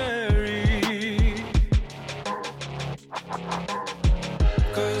sanctuary.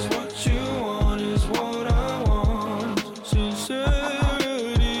 'Cause what you want is what I want, sincerity.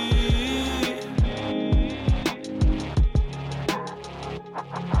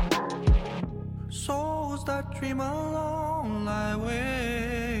 Souls that dream alone lie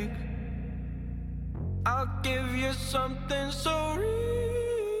awake. I'll give you something so real.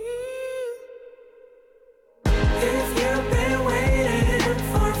 If you've been waiting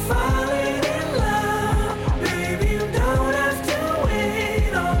for falling in love, baby, you don't have to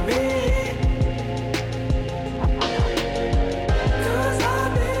wait on me. 'Cause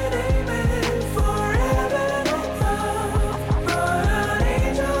I've been aiming for heaven above, but an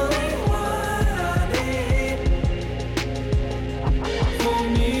angel ain't what I need. Hold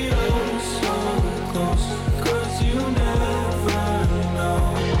me oh so close, 'cause you never know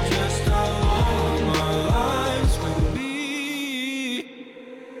just how long our lives will be.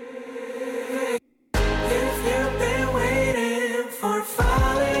 If you've been waiting for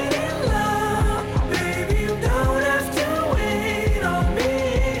falling in love, baby, you don't have to wait on me.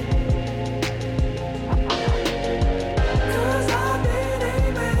 'Cause I've been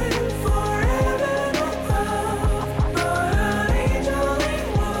aiming for heaven above, but an angel ain't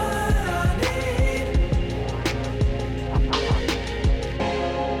what I need.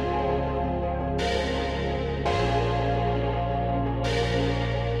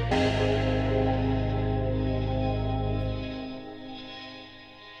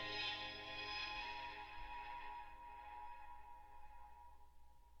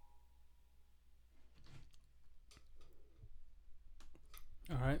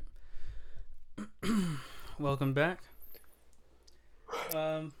 All right. Welcome back.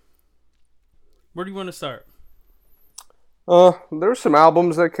 Where do you want to start? There's some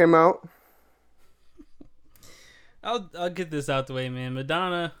albums that came out. I'll get this out the way, man.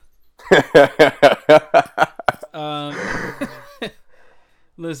 Madonna. Um,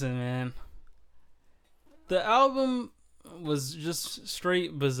 listen, man. The album was just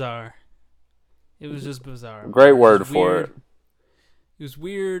straight bizarre. It was just bizarre. Great It was word for weird. it. It was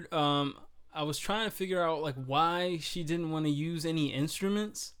weird. I was trying to figure out like why she didn't want to use any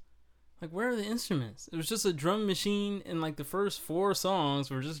instruments. Like, where are the instruments? It was just a drum machine, and like the first 4 songs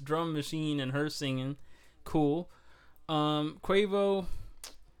were just drum machine and her singing. Cool. Quavo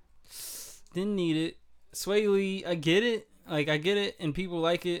didn't need it. Sway Lee, I get it. Like, I get it, and people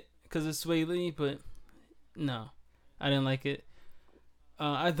like it because it's Sway Lee, but no, I didn't like it.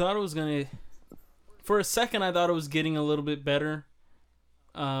 I thought it was gonna. For a second, I thought it was getting a little bit better.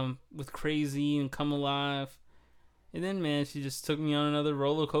 With Crazy and Come Alive. And then, man, she just took me on another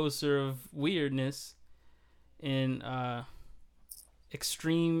roller coaster of weirdness. And,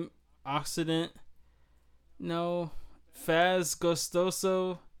 Extreme Occident. No. Faz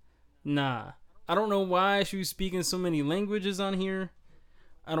Gostoso. Nah. I don't know why she was speaking so many languages on here.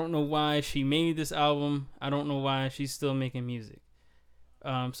 I don't know why she made this album. I don't know why she's still making music.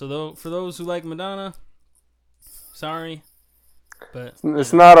 So for those who like Madonna, sorry. But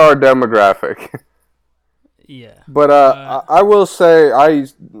it's not our demographic. Yeah. But I will say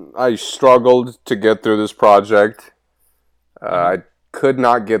I struggled to get through this project. I could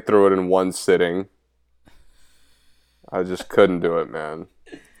not get through it in one sitting. I just couldn't do it, man.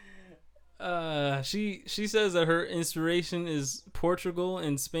 She says that her inspiration is Portugal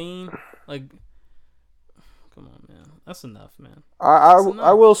and Spain. Like, Come on, man. That's enough, man.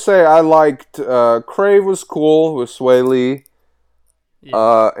 I will say I liked Crave was cool with Sway Lee.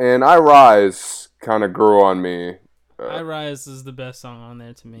 Yeah. And I Rise kind of grew on me. I Rise is the best song on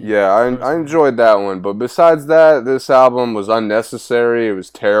there to me. Yeah, I enjoyed that one. But besides that, this album was unnecessary. It was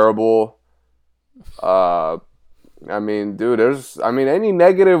terrible. I mean, dude, any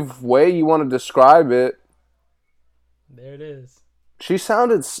negative way you want to describe it. There it is. She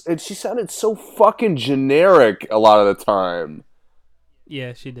sounded so fucking generic a lot of the time.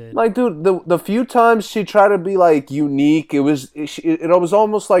 Yeah, she did. Like, dude, the few times she tried to be like unique, it was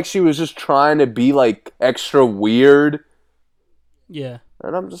almost like she was just trying to be like extra weird. Yeah.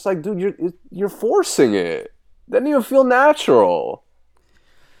 And I'm just like, dude, you're forcing it. Doesn't even feel natural.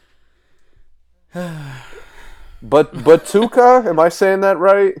 But Tuka, am I saying that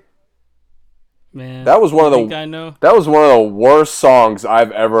right? Man, that was one of the worst songs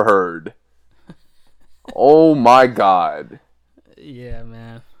I've ever heard. Oh my god. Yeah,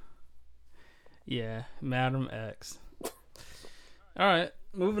 man. Yeah, Madam X. All right,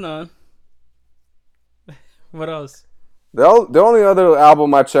 moving on. What else? The only other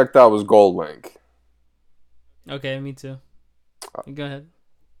album I checked out was Goldlink. Okay, me too. Go ahead.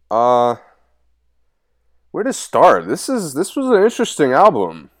 Where to start? This was an interesting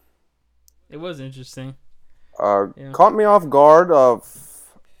album. It was interesting. Caught me off guard.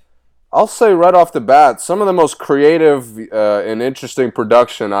 I'll say right off the bat, some of the most creative and interesting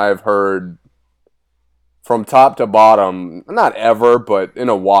production I've heard from top to bottom. Not ever, but in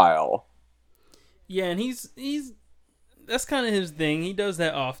a while. Yeah, and he's that's kind of his thing. He does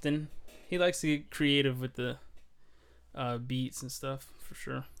that often. He likes to get creative with the beats and stuff, for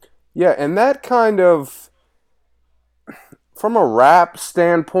sure. Yeah, and that kind of, from a rap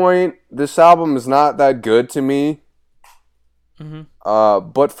standpoint, this album is not that good to me.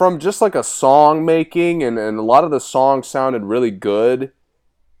 Mm-hmm. But from just like a song making, and a lot of the songs sounded really good.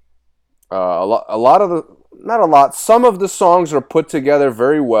 Some of the songs are put together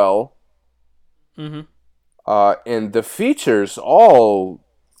very well. Mm-hmm. And the features all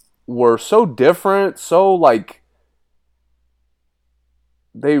were so different, so like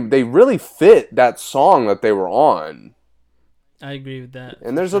they really fit that song that they were on. I agree with that.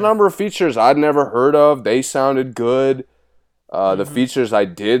 And there's a number of features I'd never heard of. They sounded good. The features I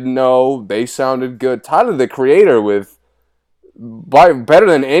did know, they sounded good. Tyler, the Creator, better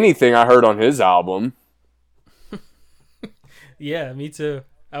than anything I heard on his album. Yeah, me too.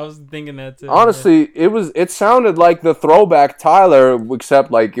 I was thinking that too. Honestly, it sounded like the throwback Tyler,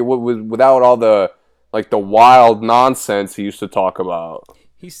 except like it was without all the like the wild nonsense he used to talk about.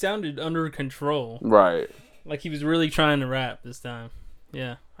 He sounded under control. Right. Like he was really trying to rap this time.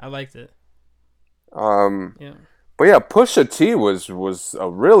 Yeah, I liked it. Yeah. But yeah, Pusha T was a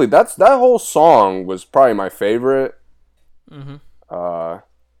really that whole song was probably my favorite. Mm-hmm.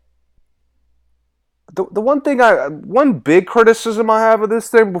 The one big criticism I have of this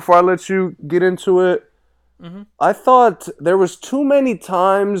thing before I let you get into it, I thought there was too many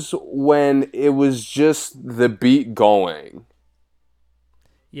times when it was just the beat going.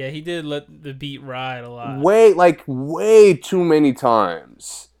 Yeah, he did let the beat ride a lot. Way too many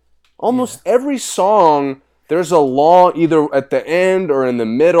times. Almost every song, there's a long, either at the end or in the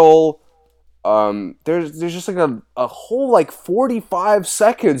middle. There's just like a whole like 45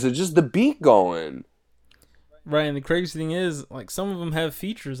 seconds of just the beat going. Right, and the crazy thing is, like, some of them have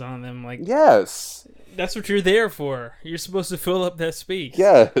features on them. Like, yes, that's what you're there for. You're supposed to fill up that space.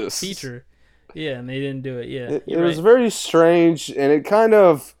 Yes, feature. Yeah, and they didn't do it. Yeah, it was very strange, and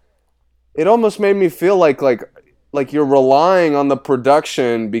it almost made me feel like you're relying on the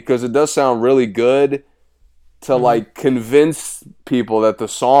production, because it does sound really good, to like convince people that the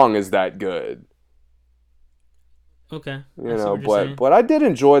song is that good. Okay. You know, but I did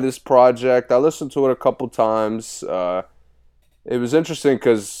enjoy this project. I listened to it a couple times. It was interesting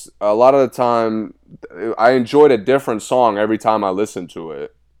because a lot of the time I enjoyed a different song every time I listened to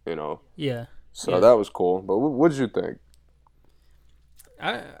it, you know. Yeah. So that was cool. But what did you think?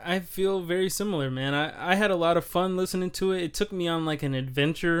 I feel very similar, man. I had a lot of fun listening to it. It took me on like an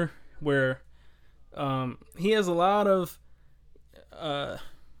adventure where he has a lot of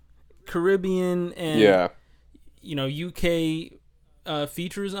Caribbean and UK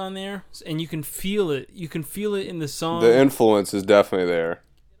features on there, and you can feel it. You can feel it in the song. The influence is definitely there.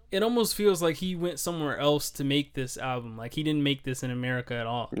 It almost feels like he went somewhere else to make this album. Like he didn't make this in America at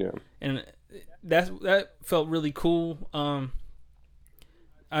all. Yeah. And that felt really cool.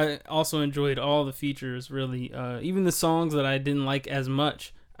 I also enjoyed all the features, really. Even the songs that I didn't like as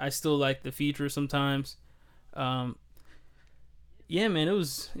much, I still like the features sometimes. yeah, man, it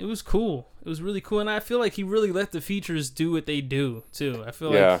was cool. It was really cool, and I feel like he really let the features do what they do too. I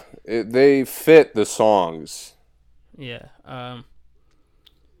feel like they fit the songs. Yeah.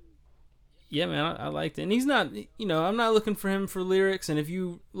 Yeah, man, I liked it. And he's not, I'm not looking for him for lyrics. And if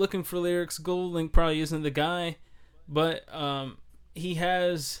you looking for lyrics, Goldlink probably isn't the guy. But he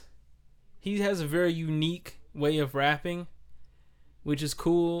has a very unique way of rapping, which is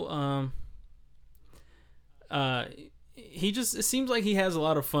cool. It seems like he has a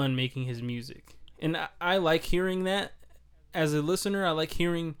lot of fun making his music. And I like hearing that as a listener. I like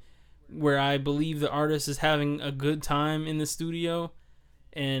hearing where I believe the artist is having a good time in the studio.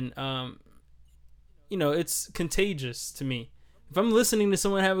 And, it's contagious to me. If I'm listening to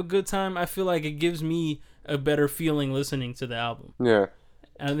someone have a good time, I feel like it gives me a better feeling listening to the album. Yeah.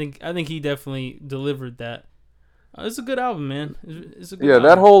 I think he definitely delivered that. It's a good album, man. It's a good album.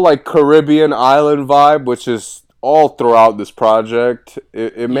 That whole like Caribbean island vibe, which is all throughout this project,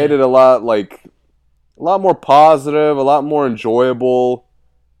 it made it a lot more positive, a lot more enjoyable.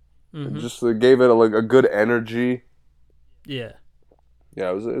 Mm-hmm. It just gave it a good energy. Yeah.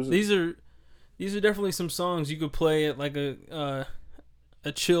 Yeah, it was These are definitely some songs you could play at like a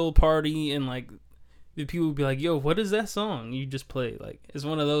chill party, and like the people would be like, "Yo, what is that song you just played?" Like, it's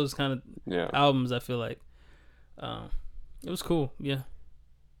one of those kind of albums. I feel like it was cool. Yeah.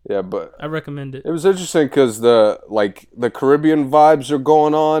 Yeah, but I recommend it. It was interesting because the Caribbean vibes are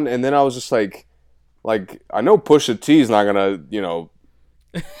going on, and then I was just like I know Pusha T's not gonna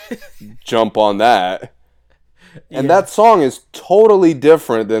jump on that. And that song is totally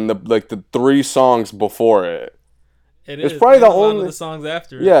different than the 3 songs before it. It's probably the only of the songs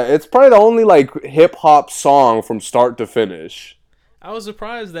after it. Yeah, it's probably the only hip hop song from start to finish. I was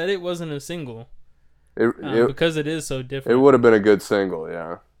surprised that it wasn't a single. Because it is so different. It would have been a good single,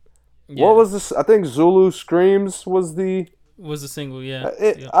 yeah. What was this? I think Zulu Screams was a single, yeah.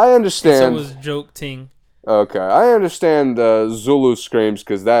 I understand. And so was Joke Ting. Okay, I understand Zulu Screams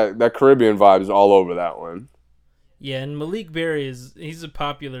because that Caribbean vibe is all over that one. Yeah, and Malik Berry he's a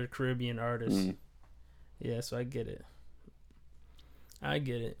popular Caribbean artist. Mm. Yeah, so I get it.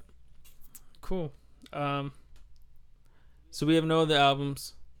 Cool. So we have no other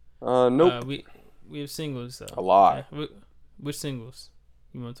albums. Nope. We have singles though. A lot. Okay. Which singles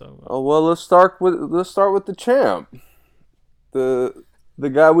you want to talk about? Oh well, let's start with the champ, the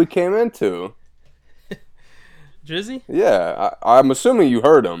guy we came into. Drizzy? Yeah, I'm assuming you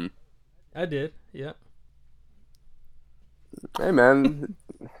heard him. I did. Yeah. Hey man,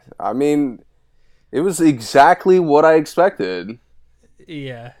 I mean, it was exactly what I expected.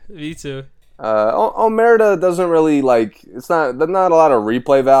 Yeah, me too. Omerta doesn't really it's not a lot of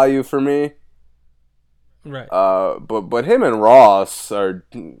replay value for me. Right. But him and Ross are,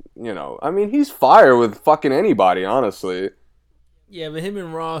 I mean, he's fire with fucking anybody, honestly. Yeah, but him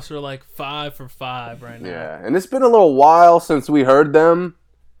and Ross are 5 for 5 right now. Yeah, and it's been a little while since we heard them.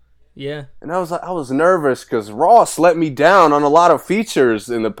 Yeah. And I was nervous because Ross let me down on a lot of features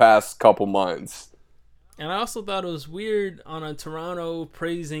in the past couple months. And I also thought it was weird on a Toronto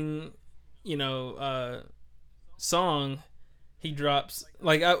praising, song he drops.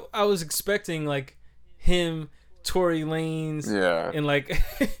 I was expecting him, Tory Lanez, and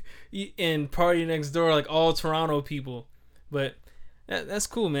and Party Next Door, all Toronto people. But that's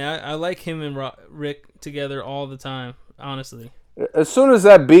cool, man. I like him and Rick together all the time, honestly. As soon as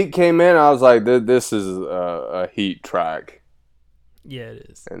that beat came in, I was like, this is a heat track. Yeah, it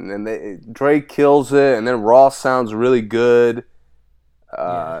is. And then Drake kills it, and then Ross sounds really good.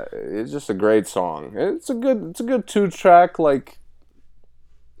 It's just a great song. It's a good 2-track, what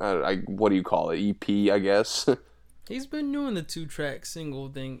do you call it? EP, I guess. He's been doing the 2-track single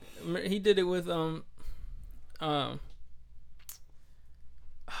thing. He did it with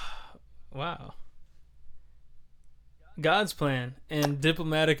wow. God's Plan and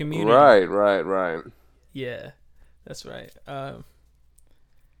Diplomatic Immunity. Right. Yeah, that's right.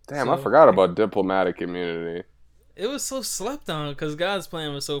 Damn, I forgot about Diplomatic Immunity. It was so slept on because God's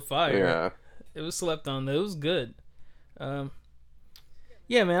Plan was so fire. Yeah. It was slept on. It was good. Yeah,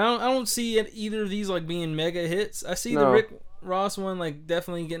 man, I don't see either of these being mega hits. I see the Rick Ross one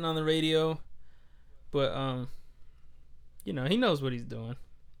definitely getting on the radio, but he knows what he's doing.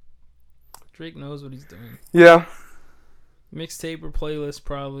 Drake knows what he's doing. Yeah. Mixtape or playlist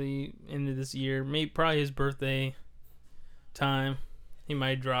probably end of this year. Probably his birthday time. He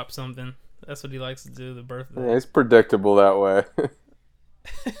might drop something. That's what he likes to do, the birthday. Yeah, it's predictable that way.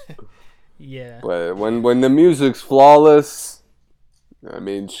 Yeah. But when the music's flawless, I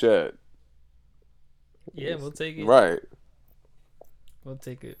mean, shit. Yeah, we'll take it. Right. We'll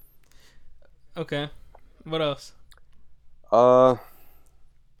take it. Okay. What else? Uh,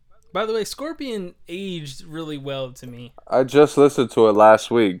 By the way, Scorpion aged really well to me, I just listened to it last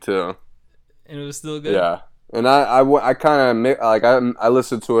week too. and it was still good. Yeah, and I kind of like I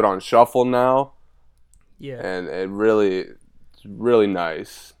listened to it on shuffle now, Yeah. and it's really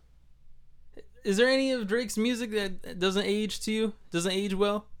nice. Is there any of Drake's music that doesn't age to you? Doesn't age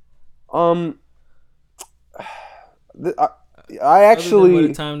well? I Other actually than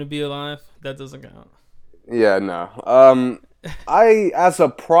What a Time to Be Alive? That doesn't count. Yeah, no. I as a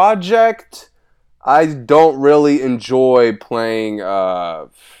project, I don't really enjoy playing.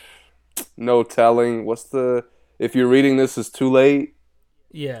 No telling. If you're reading this, is too late.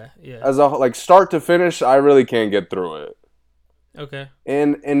 Yeah. As a like start to finish, I really can't get through it. Okay.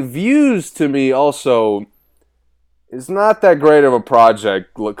 And Views to me also is not that great of a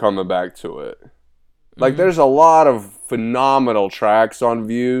project. Coming back to it, like there's a lot of phenomenal tracks on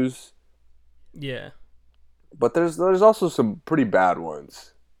Views. Yeah. But there's also some pretty bad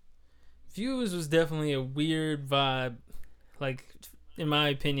ones. Views was definitely a weird vibe. Like, in my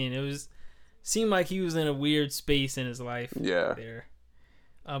opinion, seemed like he was in a weird space in his life. Yeah. There.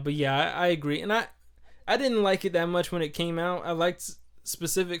 But yeah, I agree, and I didn't like it that much when it came out. I liked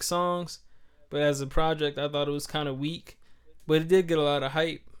specific songs, but as a project, I thought it was kind of weak. But it did get a lot of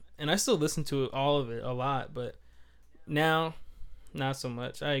hype, and I still listen to all of it a lot. But now, not so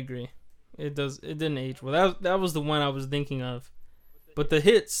much. I agree. It didn't age well. That was the one I was thinking of, but the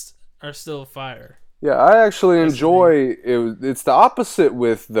hits are still fire. Yeah, I actually enjoy it. It's the opposite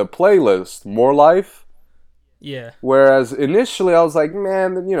with the playlist, More Life. Yeah. Whereas initially I was like,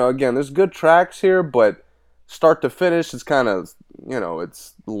 man, again, there's good tracks here, but start to finish, it's kind of,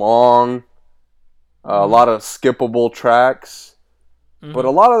 it's long. A lot of skippable tracks. But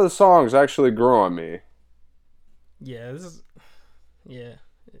a lot of the songs actually grew on me. Yeah,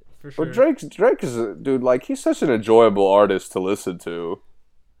 for sure. But Drake is dude, like he's such an enjoyable artist to listen to.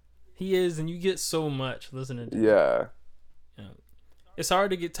 He is, and you get so much listening to him. Yeah. It's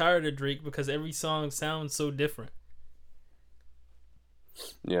hard to get tired of Drake because every song sounds so different.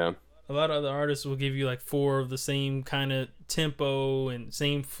 Yeah. A lot of other artists will give you like 4 of the same kind of tempo and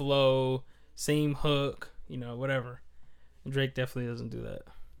same flow, same hook, whatever. And Drake definitely doesn't do that.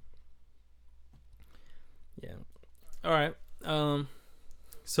 Yeah. All right.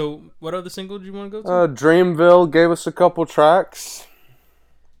 So what other single do you want to go to? Dreamville gave us a couple tracks.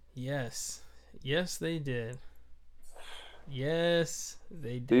 Yes, they did. Yes,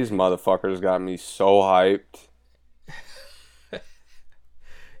 they did. These motherfuckers got me so hyped.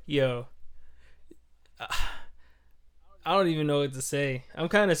 Yo, I don't even know what to say. I'm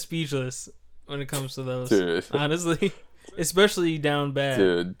kind of speechless when it comes to those. Dude. Honestly, especially Down Bad.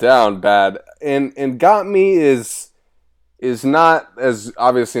 Dude, Down Bad. And Got Me is not as,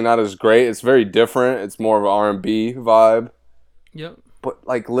 obviously not as great. It's very different. It's more of an R&B vibe. Yep. But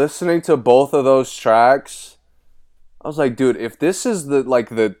like listening to both of those tracks, I was like, dude, if this is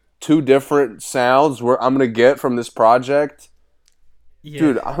the 2 different sounds where I'm gonna get from this project,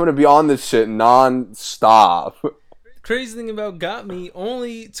 dude, I'm gonna be on this shit non-stop. Crazy thing about Got Me,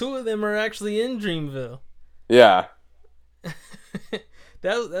 only 2 of them are actually in Dreamville. Yeah.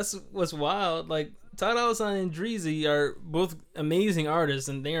 That's what's wild. Like Ty Dolla $ign and Dreezy are both amazing artists,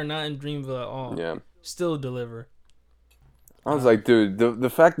 and they are not in Dreamville at all. Yeah. Still deliver. I was like, dude,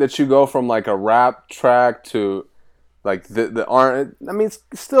 the fact that you go from like a rap track to like the R, I mean, it's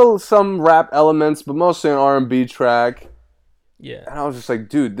still some rap elements, but mostly an R&B track. Yeah. And I was just like,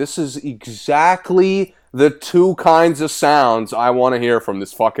 dude, this is exactly the 2 kinds of sounds I want to hear from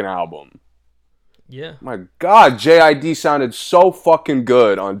this fucking album. Yeah. My God, JID sounded so fucking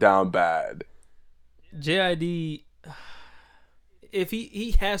good on Down Bad. JID, if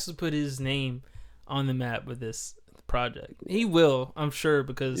he has to put his name on the map with this project, he will, I'm sure,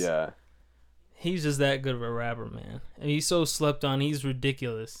 because he's just that good of a rapper, man. And he's so slept on. He's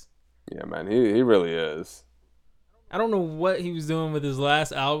ridiculous. Yeah, man, he really is. I don't know what he was doing with his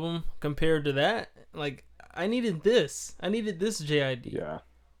last album compared to that. Like, I needed this JID. Yeah.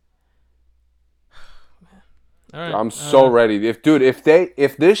 All right. I'm so ready. If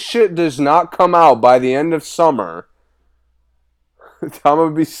this shit does not come out by the end of summer, I'm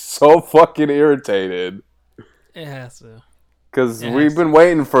gonna be so fucking irritated. It has to. Because we've been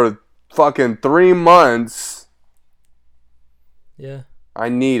waiting for fucking 3 months. Yeah. I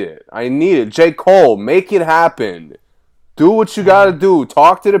need it. J. Cole, make it happen. Do what you gotta do.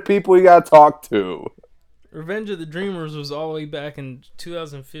 Talk to the people you gotta talk to. Revenge of the Dreamers was all the way back in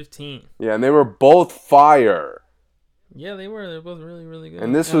 2015. Yeah, and they were both fire. Yeah, they were. They're both really, really good.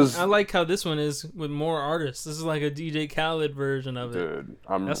 And this was... I like how this one is with more artists. This is like a DJ Khaled version of it. Dude,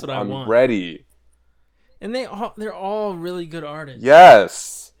 That's what I want. I'm ready. And they're all really good artists.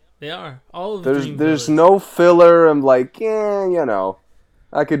 Yes. They are. All of There's no filler. I'm like, yeah, you know,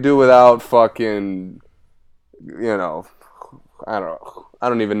 I could do without fucking, you know, I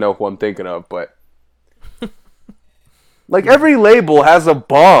don't even know who I'm thinking of, but like every label has a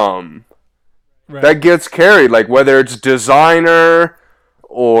bum that gets carried, like whether it's designer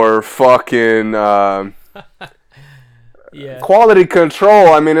or fucking quality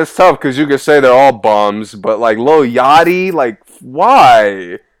control. I mean, it's tough because you could say they're all bums, but like Lil Yachty, like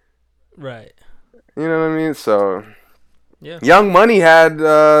why? Right. You know what I mean? So, yeah. Young Money had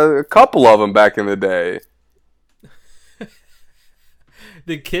a couple of them back in the day.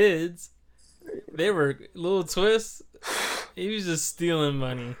 The kids, they were Lil Twist. He was just stealing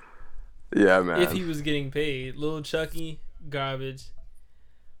money. Yeah, man. If he was getting paid. Lil Chucky, garbage.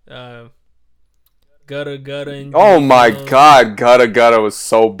 Gutta Gutta. And oh my God, Gutta Gutta was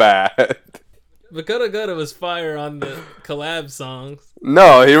so bad. But Gutta Gutta was fire on the collab songs.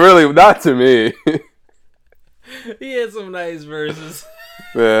 No, he really, not to me. He had some nice verses.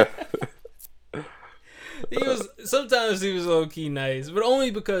 Yeah. Sometimes he was low key nice, but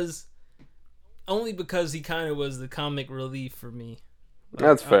only because he kind of was the comic relief for me. Like,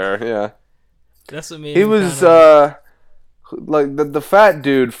 that's fair, yeah. That's what made he him was like the fat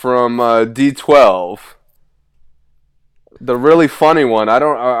dude from D12. The really funny one. I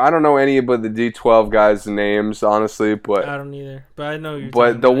don't know any but the D12 guys' names, honestly, but I don't either. But I know you're.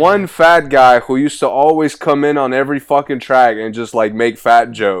 But the one fat guy who used to always come in on every fucking track and just like make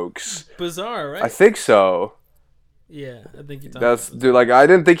fat jokes. Bizarre, right? I think so. Yeah, I think you're talking. That's dude. Like I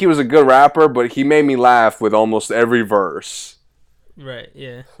didn't think he was a good rapper, but he made me laugh with almost every verse. Right.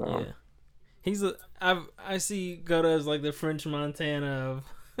 Yeah. So. Yeah. I see Gutta as like the French Montana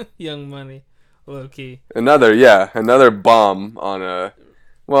of Young Money. Low key. Another bomb on a.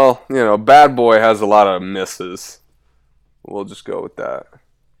 Well, you know, Bad Boy has a lot of misses. We'll just go with that.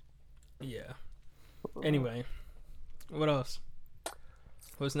 Yeah. Anyway, what else?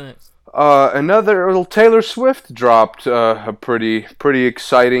 What's next? Another little Taylor Swift dropped a pretty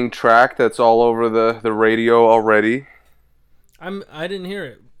exciting track that's all over the radio already. I didn't hear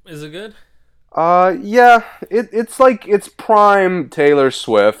it. Is it good? Yeah. It's prime Taylor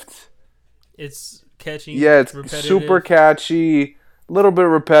Swift. It's catchy. Yeah, it's super catchy, a little bit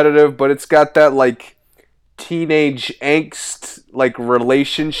repetitive, but it's got that like teenage angst, like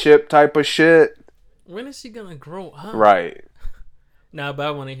relationship type of shit. When is she gonna grow up? Right. Nah, but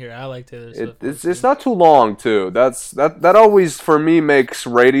I want to hear it. I like Taylor Swift. It's not too long too. That always for me makes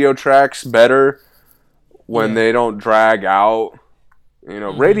radio tracks better when they don't drag out. You know,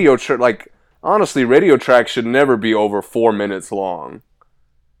 honestly, radio tracks should never be over 4 minutes long.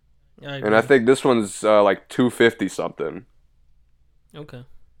 And I think this one's like 250 something. Okay.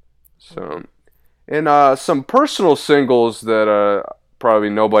 So, and some personal singles that probably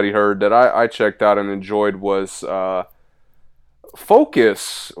nobody heard that I checked out and enjoyed was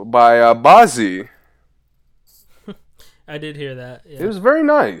Focus by Bazzi. I did hear that. Yeah. It was very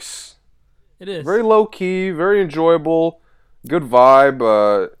nice. It is. Very low key, very enjoyable, good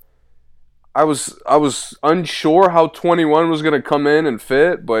vibe. I was unsure how 21 was gonna come in and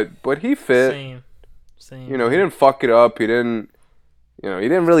fit, but he fit. Same. You know, he didn't fuck it up. He didn't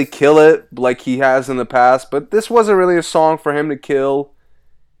really kill it like he has in the past. But this wasn't really a song for him to kill.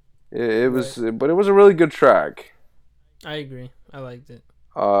 It was, but it was a really good track. I agree. I liked it.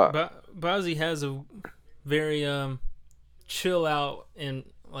 Bazzi has a very chill out and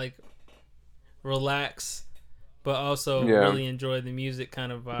like relax, but also really enjoy the music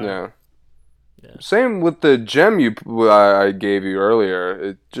kind of vibe. Yeah. Same with the gem I gave you earlier.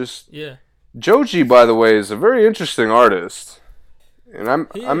 It just Joji, by the way, is a very interesting artist, and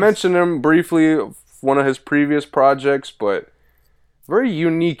I mentioned him briefly, one of his previous projects, but very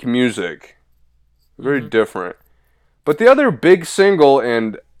unique music, very different. But the other big single,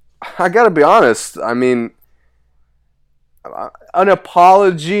 and I gotta be honest, I mean, an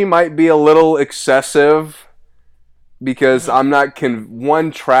apology might be a little excessive. Because I'm not one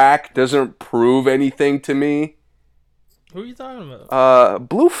track doesn't prove anything to me. Who are you talking about?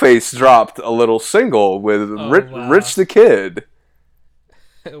 Blueface dropped a little single with Rich the Kid.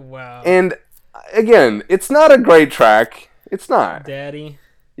 Wow. And again, it's not a great track. It's not. Daddy.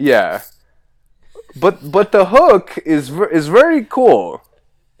 Yeah. But the hook is very cool.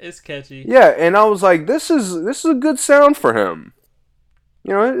 It's catchy. Yeah, and I was like, this is a good sound for him.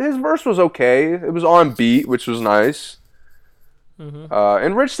 You know, his verse was okay. It was on beat, which was nice.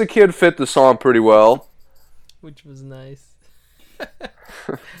 And Rich the Kid fit the song pretty well. Which was nice.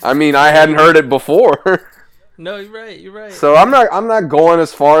 I mean, I hadn't heard it before. No, you're right. You're right. So I'm not going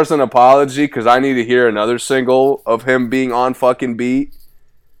as far as an apology because I need to hear another single of him being on fucking beat.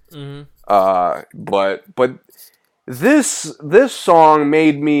 Mm-hmm. But this song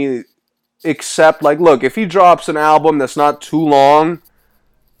made me accept, like, look, if he drops an album that's not too long,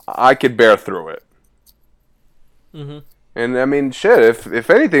 I could bear through it. Mm-hmm. And I mean, shit, if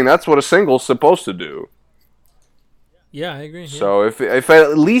anything, that's what a single's supposed to do. Yeah, I agree. So if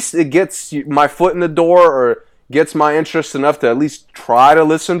at least it gets my foot in the door or gets my interest enough to at least try to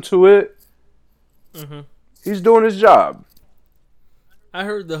listen to it, he's doing his job. I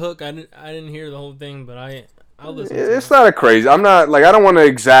heard the hook. I didn't hear the whole thing, but I'll listen to it. It's not a crazy. I'm not, like, I don't want to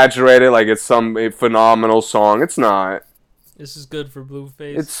exaggerate it like it's a phenomenal song. It's not. This is good for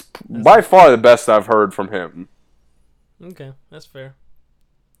Blueface. It's by far the best I've heard from him. Okay, that's fair.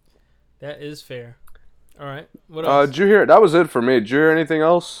 That is fair. All right. What else? Did you hear? That was it for me. Did you hear anything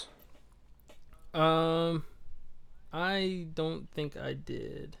else? I don't think I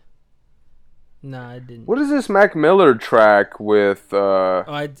did. Nah, I didn't. What is this Mac Miller track with?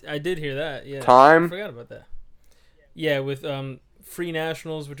 I did hear that. Yeah. Time. I forgot about that. Yeah, with Free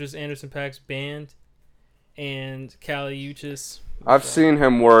Nationals, which is Anderson .Paak's band, and Kali Uchis. I've seen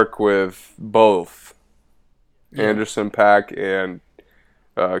him work with both Anderson .Paak and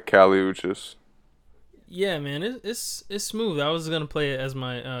Kali Uchis. Yeah, man, it's smooth. I was gonna play it as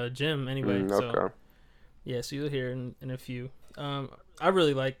my gym anyway. Okay. So, yeah, so you'll hear it in a few. I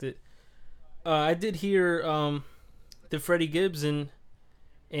really liked it. I did hear the Freddie Gibbs and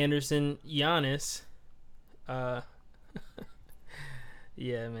Anderson Giannis. Yeah,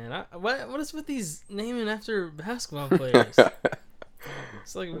 man. What is with these naming after basketball players?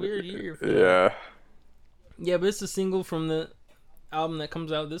 It's like a weird year. Yeah. Yeah, but it's a single from the album that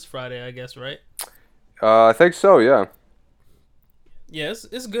comes out this Friday, I guess, right? I think so. Yeah. Yeah,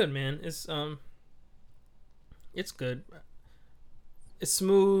 it's good, man. It's good. It's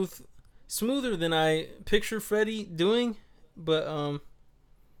smoother than I picture Freddie doing, but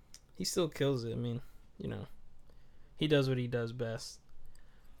he still kills it. I mean, you know, he does what he does best.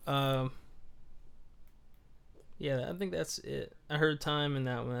 Yeah, I think that's it. I heard Time in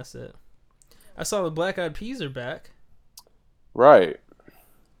that one. That's it. I saw the Black Eyed Peas are back. Right.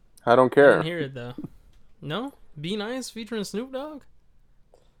 I don't care. I didn't hear it though. No? Be Nice featuring Snoop Dogg?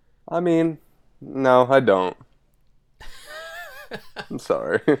 I mean, no, I don't. I'm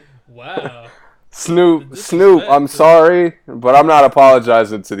sorry. Wow. Snoop, I'm sorry, but I'm not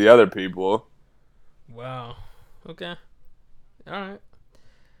apologizing to the other people. Wow. Okay. All right.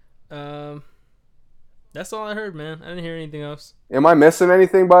 That's all I heard, man. I didn't hear anything else. Am I missing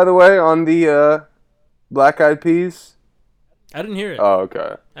anything, by the way, on the Black Eyed Peas? I didn't hear it. Oh,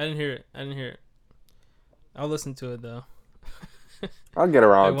 okay. I didn't hear it. I'll listen to it though. I'll get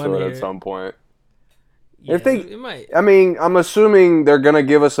around to it at some point. Yeah, if they, it might. I mean, I'm assuming they're gonna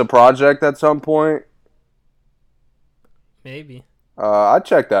give us a project at some point. Maybe. I'd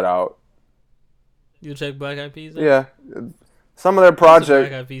check that out. You'll check Black Eyed Peas out? Yeah. Some of their projects.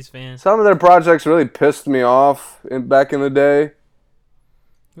 Black Eyed Peas fan. Some of their projects really pissed me off back in the day.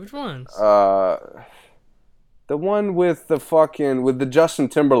 Which ones? The one with the Justin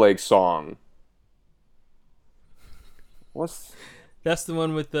Timberlake song. That's the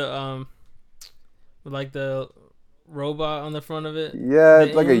one with the with like the robot on the front of it. Yeah,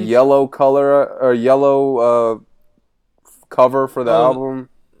 it's like a yellow color or yellow cover for the album.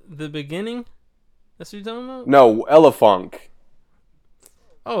 The Beginning? That's what you're talking about? No, Elefunk.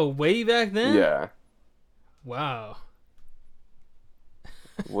 Oh, way back then? Yeah. Wow.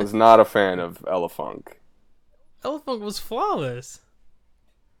 Was not a fan of Elefunk. Elefunk was flawless.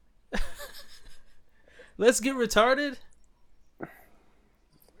 Let's Get Retarded?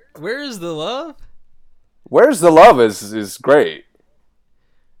 Where is the Love? Where's the Love is great.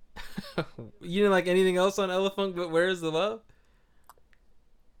 You didn't like anything else on Elefunk but Where's the Love?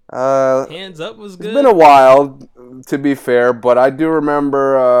 Hands Up was good. It's been a while, to be fair, but I do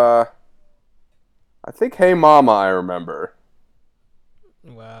remember, I think Hey Mama I remember.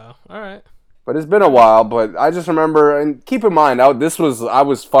 Wow. Alright. But it's been a while, but I just remember, and keep in mind, I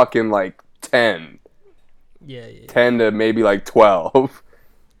was fucking like 10. Yeah. 10 to maybe like 12.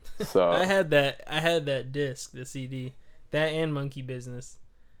 So I had that disc, the CD. That and Monkey Business.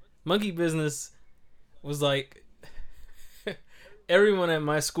 Monkey Business was like everyone at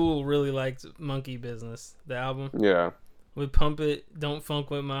my school really liked Monkey Business, the album. Yeah. With Pump It, Don't Funk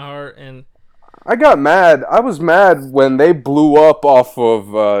With My Heart, and I got mad. I was mad when they blew up off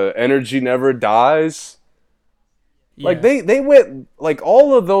of Energy Never Dies. Yeah. Like they went, like,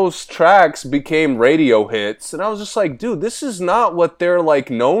 all of those tracks became radio hits, and I was just like, dude, this is not what they're like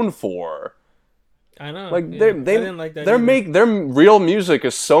known for. I know. Like I didn't like that. their real music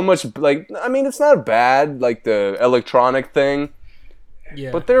is so much like, I mean, it's not bad, like the electronic thing. Yeah.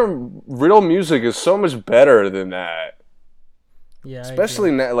 But their real music is so much better than that. Yeah.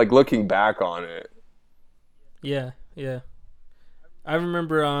 Especially now, like looking back on it. Yeah. Yeah. I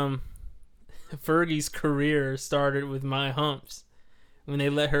remember Fergie's career started with My Humps when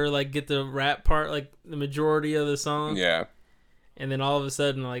they let her like get the rap part, like the majority of the song. Yeah. And then all of a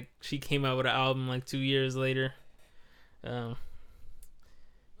sudden, like, she came out with an album like 2 years later. Yeah,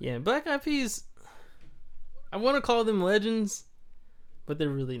 Black Eyed Peas, I want to call them legends, but they're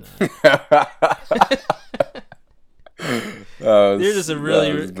really not. They're just a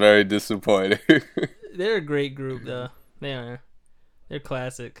really... very disappointing. They're a great group, though. They are. They're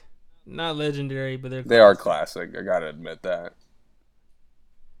classic. Not legendary, but they're classic. They are classic. I gotta admit that.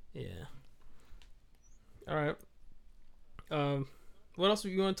 Yeah. All right. What else do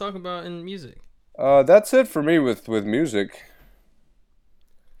you want to talk about in music? That's it for me with music.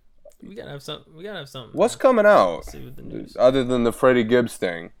 We gotta have something. What's coming out? Let's see what the news. Other than the Freddie Gibbs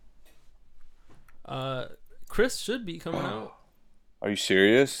thing? Chris should be coming out. Are you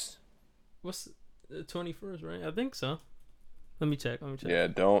serious? What's the 21st, right? I think so. Let me check. Yeah,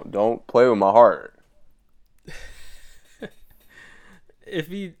 don't play with my heart. If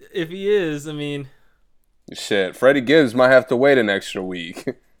he is, I mean, shit, Freddie Gibbs might have to wait an extra week.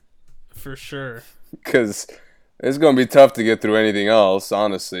 For sure. Because it's going to be tough to get through anything else,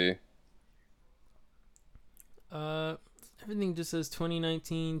 honestly. Everything just says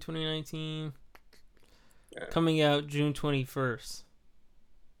 2019. Yeah. Coming out June 21st.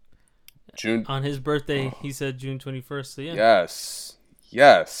 June. On his birthday, he said June 21st, so yeah.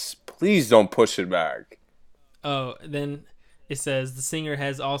 Yes. Please don't push it back. Oh, then it says the singer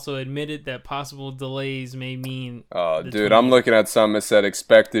has also admitted that possible delays may mean... Oh, dude, I'm looking at something that said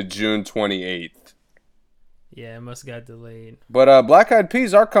expected June 28th. Yeah, it must have got delayed. But Black Eyed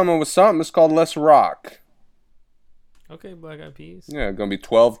Peas are coming with something. It's called Let's Rock. Okay, Black Eyed Peas. Yeah, going to be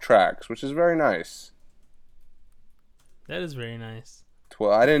 12 tracks, which is very nice. That is very nice.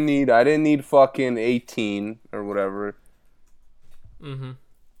 12. I didn't need fucking 18 or whatever. Mm-hmm.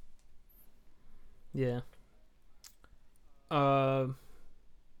 Yeah. Also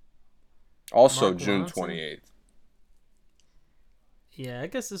Mark June Ronson? 28th. Yeah, I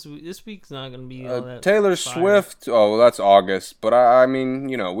guess this week's not gonna be all that. Taylor fire. Swift. Oh, well, that's August, but I mean,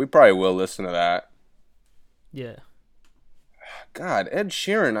 you know, we probably will listen to that. Yeah. God, Ed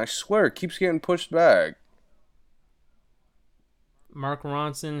Sheeran, I swear, keeps getting pushed back. Mark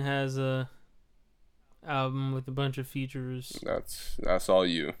Ronson has a album with a bunch of features. That's all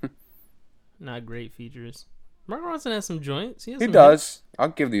you. Not great features. Mark Ronson has some joints. He does. Hits. I'll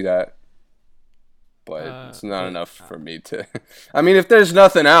give you that. But it's not enough for me to... I mean, if there's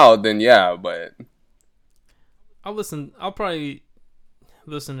nothing out, then yeah, but... I'll probably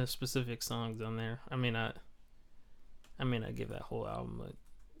listen to specific songs on there. I may not give that whole album, but...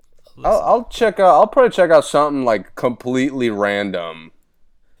 I'll probably check out something like completely random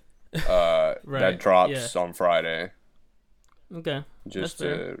right. That drops on Friday. Okay. Just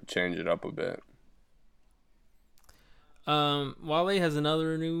to change it up a bit. Wale has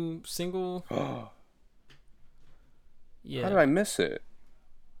another new single. Yeah. How did I miss it?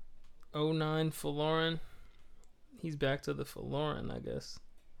 09 Faloran. He's back to the Faloran, I guess.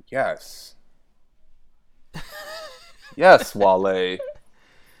 Yes. Yes, Wale.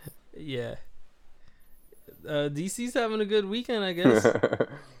 Yeah. DC's having a good weekend, I guess.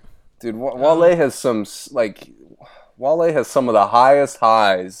 Dude, Wale has some of the highest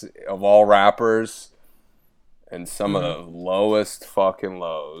highs of all rappers and some of the lowest fucking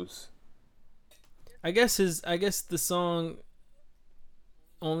lows. I guess the song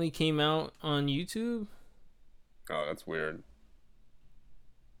only came out on YouTube. Oh, that's weird.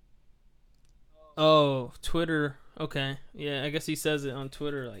 Oh, Twitter. Okay. Yeah, I guess he says it on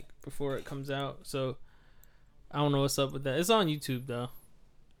Twitter like before it comes out. So I don't know what's up with that. It's on YouTube though.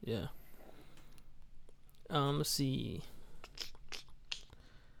 Yeah. Let's see.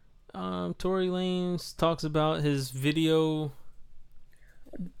 Tory Lanez talks about his video,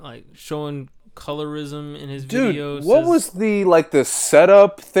 like showing colorism in his video. Dude, what was the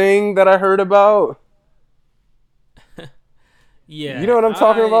setup thing that I heard about? Yeah. You know what I'm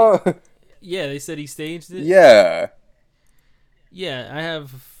talking about? Yeah, they said he staged it. Yeah. Yeah, I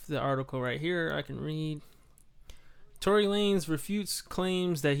have the article right here. I can read. Tory Lanez refutes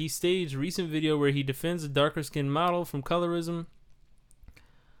claims that he staged a recent video where he defends a darker-skinned model from colorism.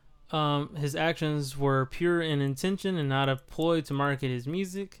 His actions were pure in intention and not a ploy to market his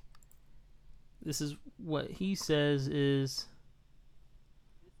music. This is what he says is...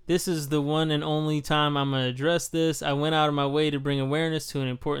 This is the one and only time I'm going to address this. I went out of my way to bring awareness to an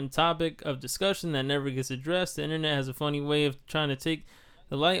important topic of discussion that never gets addressed. The internet has a funny way of trying to take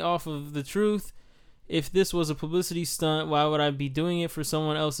the light off of the truth. If this was a publicity stunt, why would I be doing it for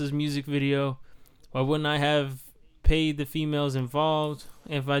someone else's music video? Why wouldn't I have paid the females involved?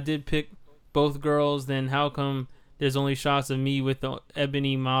 If I did pick both girls, then how come there's only shots of me with the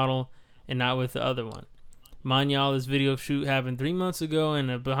ebony model and not with the other one? Mind y'all, this video shoot happened 3 months ago, and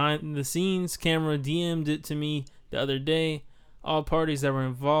a behind-the-scenes camera DM'd it to me the other day. All parties that were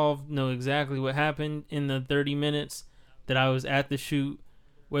involved know exactly what happened in the 30 minutes that I was at the shoot,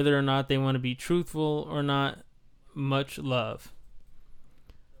 whether or not they want to be truthful or not. Much love.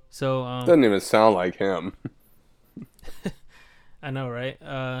 So doesn't even sound like him. I know, right?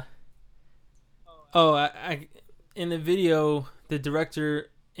 I in the video, the director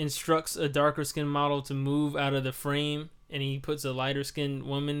instructs a darker skinned model to move out of the frame, and he puts a lighter skinned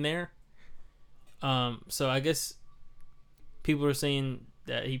woman there. So I guess people are saying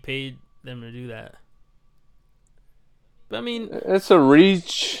that he paid them to do that. But I mean, it's a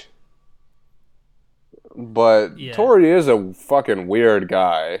reach. But yeah. Tory is a fucking weird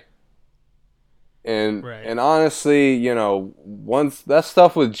guy. And Right. and honestly, you know, once that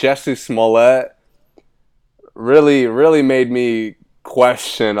stuff with Jussie Smollett really made me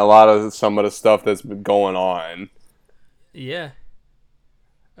question a lot of some of the stuff that's been going on. Yeah.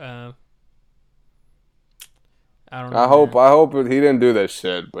 I don't know. I hope he didn't do that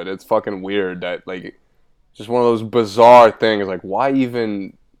shit, but it's fucking weird that, like, just one of those bizarre things. Like, why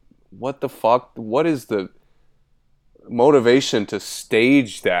even? What the fuck? What is the motivation to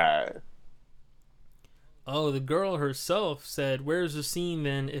stage that? Oh, the girl herself said, "Where's the scene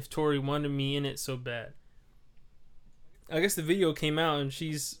then if Tory wanted me in it so bad?" I guess the video came out and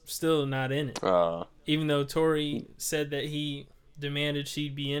she's still not in it. Even though Tory said that he demanded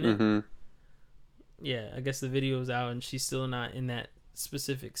she'd be in it. Mm-hmm. Yeah, I guess the video's out and she's still not in that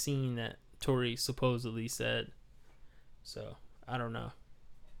specific scene that Tory supposedly said. So, I don't know.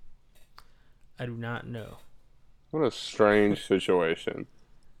 I do not know. What a strange situation.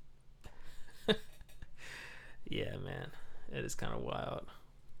 Yeah, man. It is kind of wild.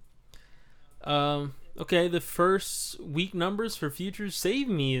 Okay, the first week numbers for Future Save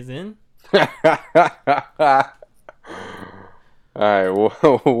Me is in. Alright,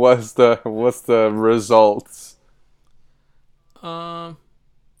 what's the results?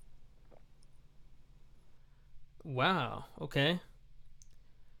 Wow, okay.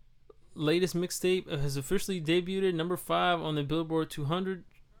 Latest mixtape has officially debuted at number 5 on the Billboard 200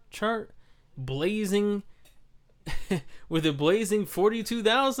 chart, blazing with a blazing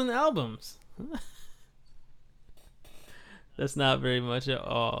 42,000 albums. That's not very much at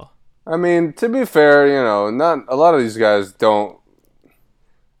all. I mean, to be fair, you know, not a lot of these guys don't.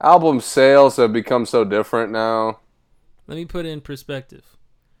 Album sales have become so different now. Let me put it in perspective.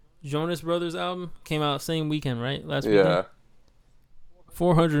 Jonas Brothers album came out same weekend, right? Last weekend. Yeah.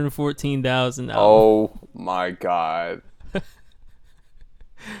 414,000 albums. Oh my god.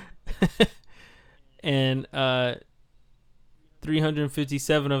 And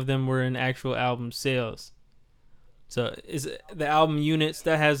 357 of them were in actual album sales. So is the album units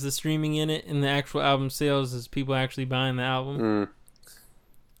that has the streaming in it, and the actual album sales is people actually buying the album.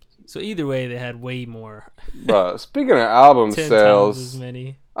 So either way, they had way more. Bruh, speaking of album 10 sales, times as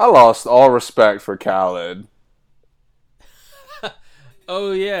many. I lost all respect for Khaled.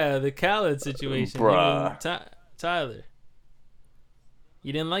 Oh yeah, the Khaled situation. Bruh. Tyler.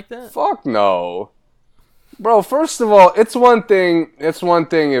 You didn't like that? Fuck no. Bro, first of all, it's one thing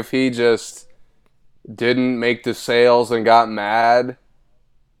if he just didn't make the sales and got mad.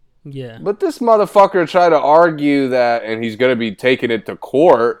 Yeah. But this motherfucker tried to argue that, and he's going to be taking it to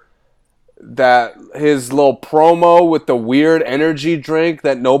court, that his little promo with the weird energy drink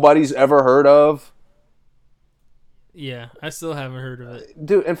that nobody's ever heard of. Yeah, I still haven't heard of it.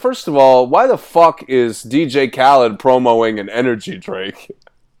 Dude, and first of all, why the fuck is DJ Khaled promoting an energy drink?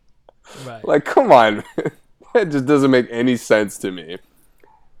 Right. Like, come on. It just doesn't make any sense to me.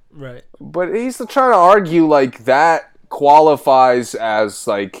 Right. But he's trying to argue, like, that qualifies as,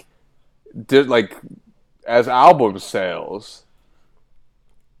 like as album sales.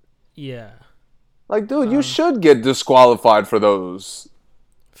 Yeah. Like, dude, you should get disqualified for those.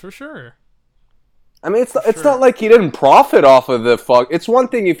 For sure. I mean, it's not like he didn't profit off of the fuck. It's one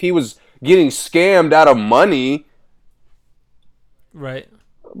thing if he was getting scammed out of money. Right.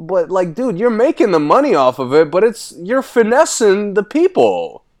 But, like, dude, you're making the money off of it, but you're finessing the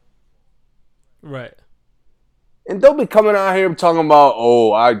people. Right. And don't be coming out here talking about,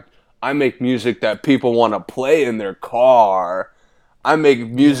 oh, I make music that people want to play in their car. I make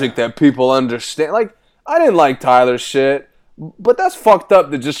music that people understand. Like, I didn't like Tyler's shit, but that's fucked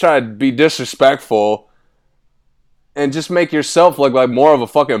up to just try to be disrespectful and just make yourself look like more of a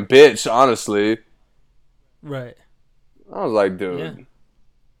fucking bitch, honestly. Right. I was like, dude.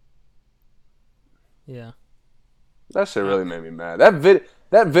 Yeah. That shit really made me mad.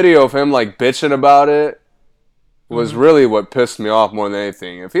 That video of him, like, bitching about it was really what pissed me off more than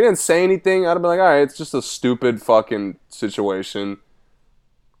anything. If he didn't say anything, I'd have been like, alright, it's just a stupid fucking situation.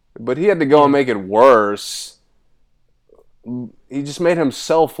 But he had to go and make it worse. He just made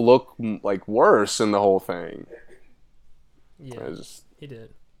himself look, like, worse in the whole thing. Yeah, he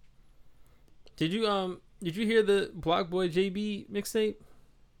did. Did you hear the Block Boy JB mixtape?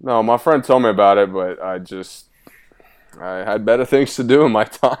 No, my friend told me about it, but I had better things to do in my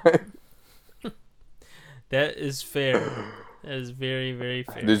time. That is fair. That is very, very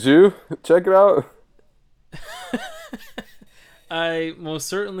fair. Did you check it out? I most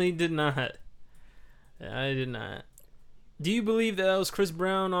certainly did not. I did not. Do you believe that was Chris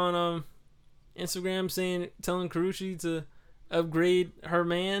Brown on Instagram telling Karrueche to upgrade her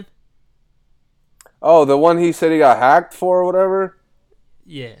man? Oh, the one he said he got hacked for or whatever?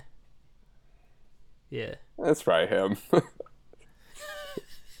 Yeah. Yeah. That's probably him.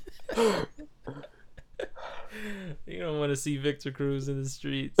 You don't want to see Victor Cruz in the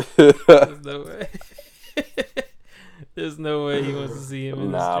streets. There's no way. There's no way he wants to see him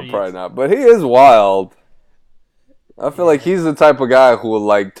in the streets. Nah, probably not. But he is wild. I feel like he's the type of guy who will,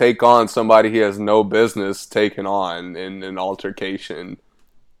 like, take on somebody he has no business taking on in an altercation.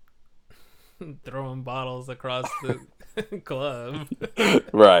 Throwing bottles across the club.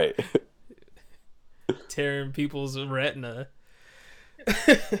 Right. Tearing people's retina.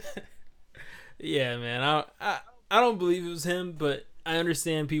 Yeah, man. I don't believe it was him, but I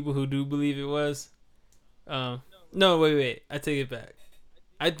understand people who do believe it was. No, wait. I take it back.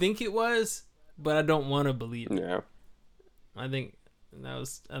 I think it was, but I don't want to believe it. Yeah. I think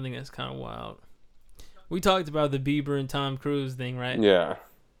that's kind of wild. We talked about the Bieber and Tom Cruise thing, right? Yeah.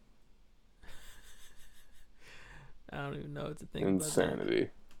 I don't even know what to think Insanity.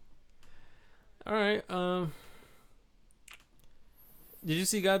 About that. All right. Did you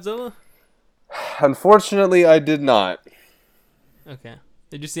see Godzilla? Unfortunately, I did not. Okay.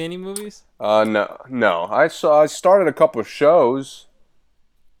 Did you see any movies? No. I started a couple of shows.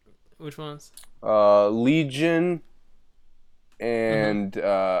 Which ones? Legion and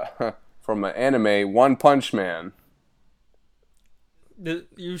from an anime, One Punch Man.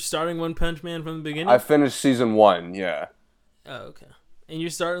 You're starting One Punch Man from the beginning? I finished season 1, yeah. Oh, okay. And you're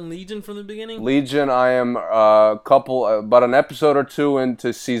starting Legion from the beginning? Legion, I am about an episode or two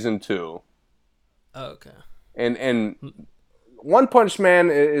into season 2. Oh, okay. And One Punch Man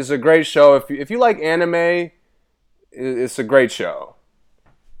is a great show. If you like anime, it's a great show.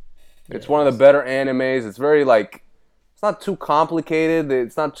 It's one of the better animes. It's very, like, it's not too complicated.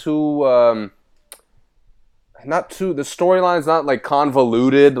 It's not too the storyline's not, like,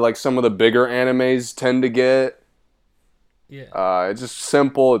 convoluted like some of the bigger animes tend to get. Yeah. It's just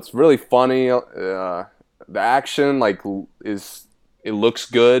simple. It's really funny. The action, like, it looks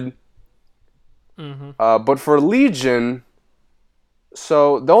good. Mm-hmm. But for Legion,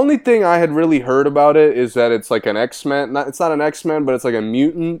 so the only thing I had really heard about it is that it's like an X-Men. It's not an X-Men, but it's like a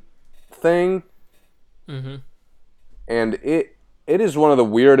mutant thing. Mm-hmm. And it is one of the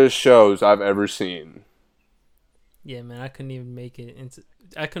weirdest shows I've ever seen. Yeah, man, I couldn't even make it into.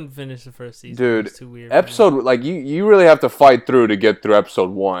 I couldn't finish the first season. Dude, it was too weird. Episode like you really have to fight through to get through episode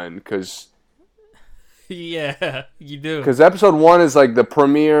 1 because. Yeah, you do. Because episode 1 is like the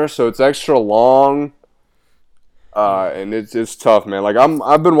premiere, so it's extra long. And it's tough, man. Like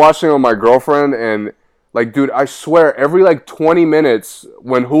I've been watching it with my girlfriend, and like, dude, I swear every like 20 minutes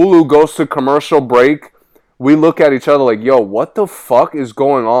when Hulu goes to commercial break, we look at each other like, yo, what the fuck is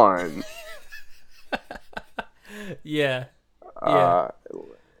going on? Yeah.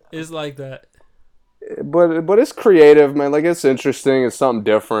 It's like that. But it's creative, man. Like, it's interesting. It's something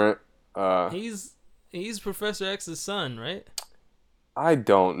different. He's Professor X's son, right? I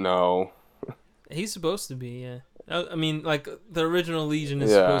don't know. He's supposed to be, yeah. I mean, like, the original Legion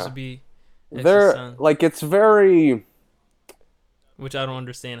is supposed to be X's son. Like, it's very... Which I don't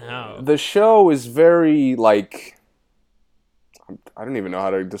understand how. The show is very, like... I don't even know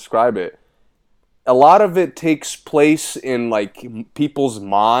how to describe it. A lot of it takes place in, like, people's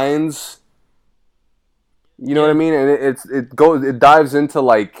minds. You know what I mean? And it dives into,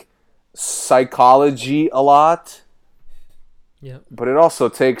 like, psychology a lot. Yeah. But it also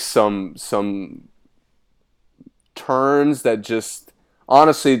takes some turns that just,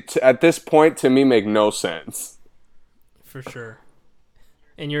 honestly, at this point, to me, make no sense. For sure.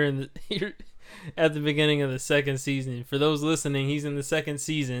 and you're at the beginning of the second season. For those listening, he's in the second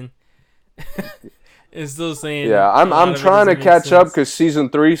season. And still saying, yeah, I'm trying to catch up because season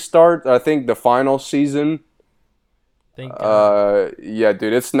 3 starts. I think the final season. Thank God. Yeah,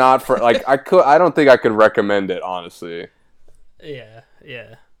 dude, it's not for like I don't think I could recommend it honestly. Yeah.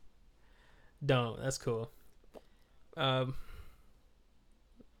 Don't. That's cool. All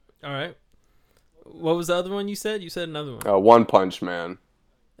right. What was the other one you said? You said another one. One Punch Man.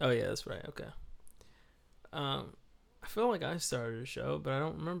 Oh yeah, that's right. Okay. I feel like I started a show, but I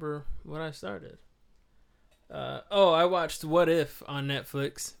don't remember what I started. I watched What If on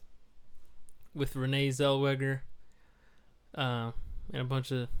Netflix with Renee Zellweger, and a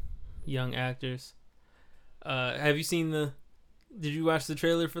bunch of young actors. Have you seen did you watch the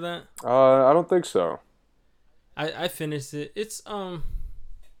trailer for that? I don't think so. I finished it. It's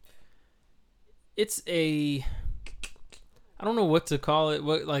a, I don't know what to call it.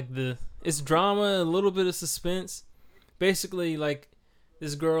 It's drama, a little bit of suspense. Basically, like,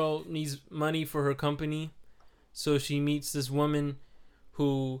 this girl needs money for her company, so she meets this woman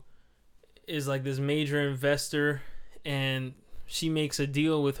who is like this major investor, and she makes a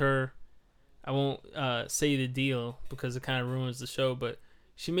deal with her. I won't say the deal because it kind of ruins the show, but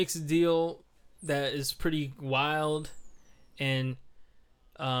she makes a deal that is pretty wild, and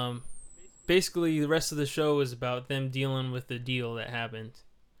basically the rest of the show is about them dealing with the deal that happened.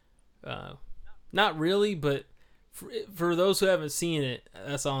 Not really, but for those who haven't seen it,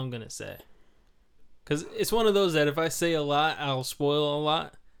 that's all I'm gonna say. Because it's one of those that if I say a lot, I'll spoil a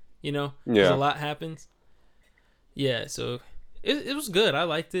lot. You know, because a lot happens. Yeah, so it was good. I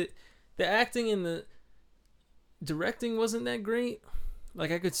liked it. The acting and the directing wasn't that great.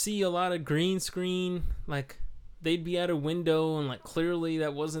 Like, I could see a lot of green screen. Like, they'd be at a window and, like, clearly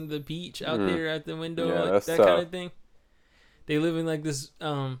that wasn't the beach out there at the window. Yeah, like, that's that tough. kind of thing. They live in, like, this,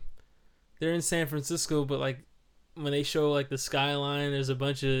 they're in San Francisco, but, like, when they show, like, the skyline, there's a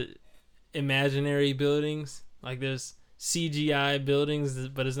bunch of imaginary buildings. Like, there's CGI buildings,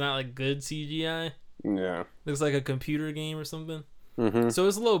 but it's not, like, good CGI. Yeah. Looks like a computer game or something. Mm-hmm. So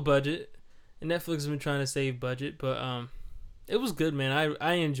it's low budget, and Netflix has been trying to save budget, but it was good, man.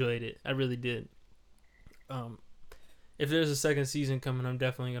 I enjoyed it. I really did. If there's a second season coming, I'm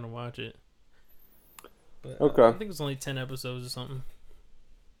definitely gonna watch it. But, okay. I think it's only 10 episodes or something.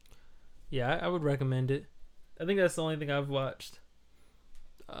 Yeah, I would recommend it. I think that's the only thing I've watched.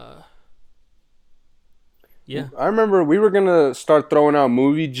 Yeah. I remember we were gonna start throwing out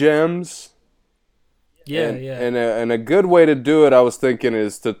movie gems. Yeah, And a good way to do it, I was thinking,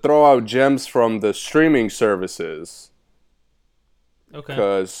 is to throw out gems from the streaming services. Okay.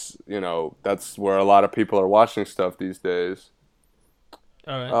 Because, that's where a lot of people are watching stuff these days.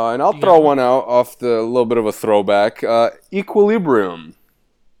 All right. And I'll throw one out off the little bit of a throwback. Equilibrium.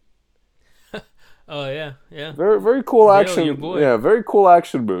 Oh, yeah. Very, very cool action. Your boy. Yeah, very cool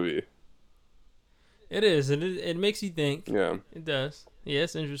action movie. It is. It makes you think. Yeah. It does. Yeah,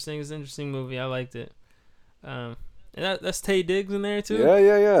 it's interesting. It's an interesting movie. I liked it. And that's Taye Diggs in there too.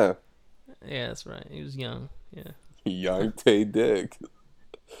 Yeah. Yeah, that's right. He was young. Yeah. Young Taye Diggs.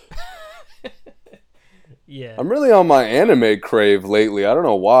 Yeah. I'm really on my anime crave lately. I don't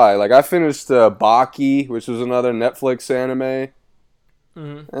know why. Like, I finished Baki, which was another Netflix anime.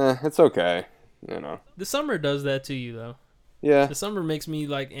 Mm-hmm. It's okay. The summer does that to you, though. Yeah. The summer makes me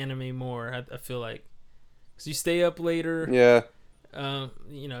like anime more. I feel like, because you stay up later. Yeah.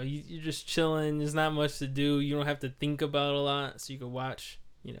 You're just chilling. There's not much to do. You don't have to think about a lot, so you can watch.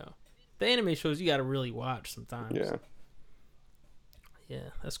 The anime shows you got to really watch sometimes. Yeah. Yeah,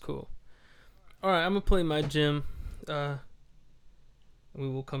 that's cool. All right, I'm gonna play my gym. We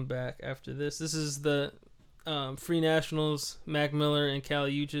will come back after this. This is the Free Nationals, Mac Miller and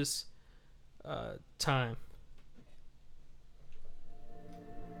Kali Uchis. Time.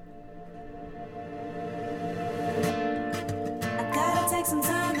 I gotta take some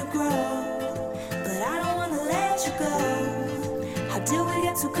time to grow, but I don't wanna let you go. How did we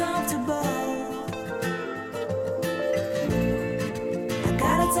get so comfortable? I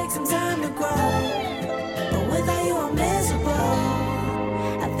gotta take some time to grow, but without you I'm miserable.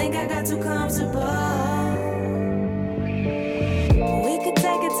 I think I got too comfortable. We could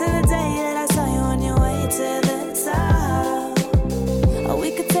take it to the day that I saw you on your way to the top. Or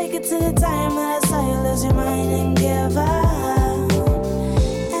we could take it to the time that I saw you lose your mind and give up.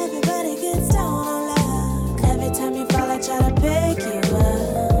 Everybody gets down on luck. Every time you fall, I try to pick you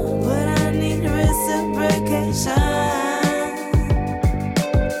up, but I need reciprocation.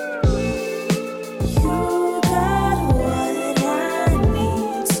 You got what I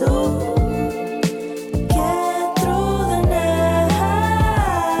need, so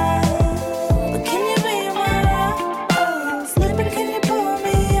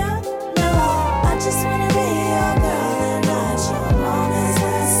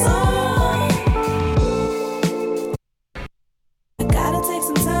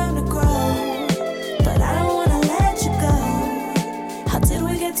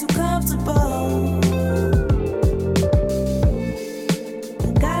too comfortable.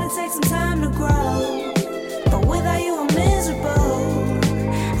 I gotta take some time to grow, but without you I'm miserable.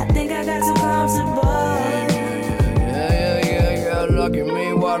 I think I got too comfortable. Yeah. Look at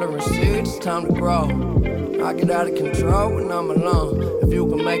me, watering seeds, it's time to grow. I get out of control when I'm alone. If you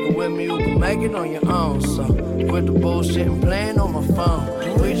can make it with me, you can make it on your own. So, quit the bullshit and playing on my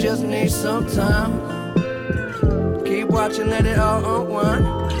phone. We just need some time. Keep watching, let it all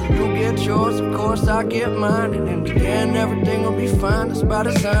unwind. You get yours, of course I get mine. And in the end, everything will be fine. That's by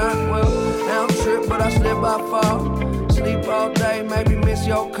design. Well, I don't trip, but I slip, I fall. Sleep all day, maybe miss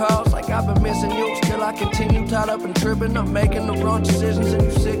your calls. Like I've been missing you, still I continue tied up and tripping. I'm making the wrong decisions and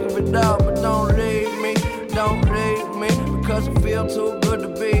you sick of it all. But don't leave me, because it feels too good to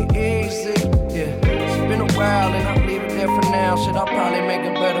be easy. Yeah, it's been a while and I'll leave it there for now. Shit, I'll probably make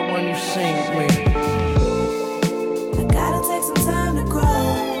it better when you see me. I gotta take some time to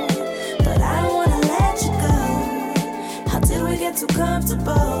grow, but I don't wanna let you go. How did we get too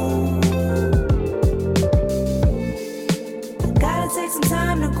comfortable? I gotta take some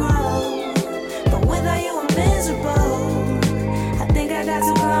time to grow, but without you I'm miserable. I think I got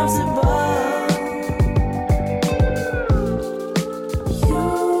too comfortable.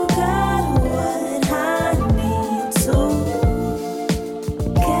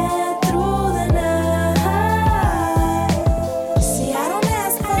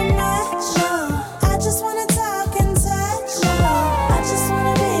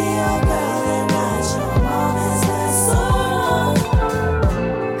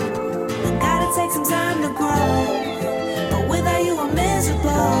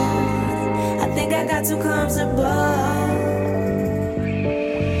 I got too comfortable.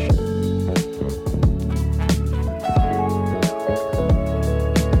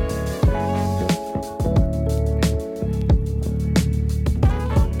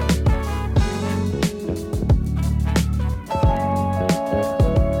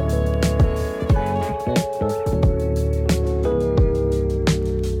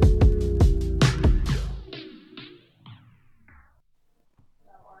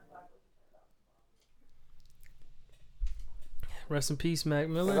 Rest in peace, Mac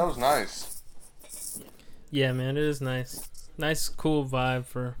Miller. That was nice. Yeah, man, it is nice. Nice, cool vibe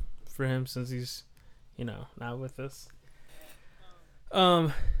for him since he's, not with us.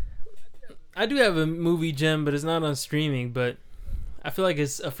 I do have a movie gem, but it's not on streaming. But I feel like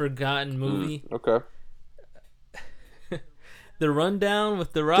it's a forgotten movie. Okay. The Rundown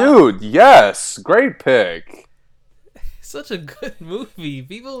with The Rock. Dude, yes, great pick. Such a good movie.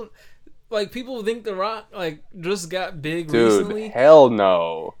 People think The Rock just got big Dude, recently. hell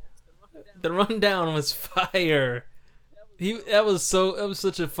no. The Rundown was fire. That was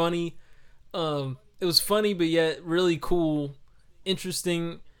such a funny. It was funny, but yet really cool,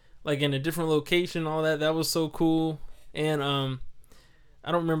 interesting. Like in a different location, all that. That was so cool. And I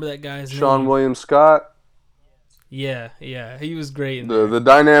don't remember that guy's name. Sean William Scott. Yeah, he was great. In The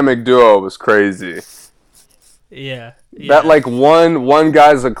dynamic duo was crazy. Yeah. That one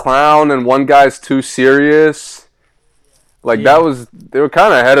guy's a clown and one guy's too serious. They were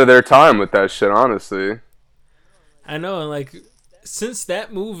kind of ahead of their time with that shit, honestly. I know, and since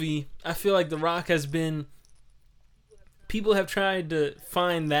that movie, I feel like The Rock has been. People have tried to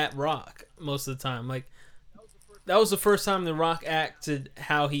find that Rock most of the time. That was the first time The Rock acted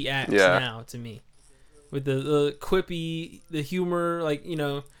how he acts now to me, with the quippy, the humor,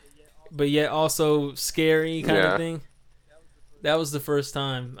 but yet also scary kind of thing. That was the first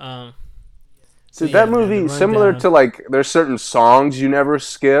time. That movie, similar to there's certain songs you never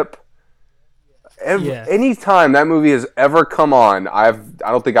skip. Any time that movie has ever come on, I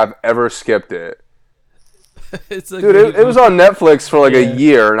don't think I've ever skipped it. Dude, it was on Netflix for a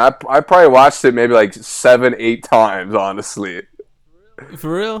year, and I probably watched it maybe 7-8 times, honestly.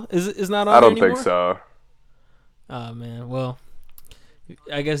 For real? Is not on I don't anymore? think so. Oh man, well,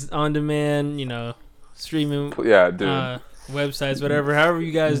 I guess on demand, streaming. Yeah, dude. Websites, whatever, however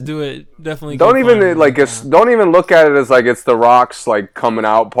you guys do it, definitely don't even look at it as it's The Rock's coming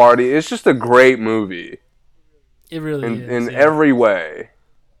out party. It's just a great movie. It really is in every way.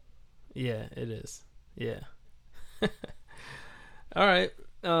 Yeah, it is. Yeah. All right.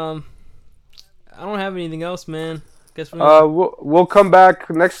 I don't have anything else, man. Guess we'll come back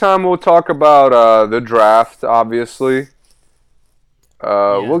next time. We'll talk about the draft, obviously.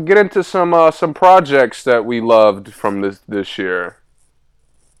 We'll get into some projects that we loved from this year.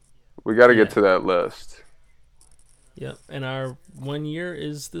 We got to get to that list. Yep, and our 1 year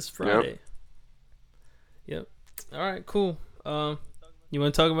is this Friday. Yep. All right, cool. You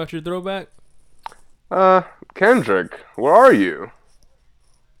want to talk about your throwback? Kendrick, where are you?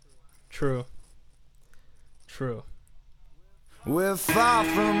 True. We're far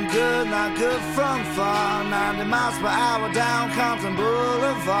from good, not good from far. 90 miles per hour down Compton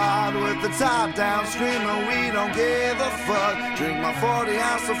Boulevard, with the top down, screaming we don't give a fuck. Drink my 40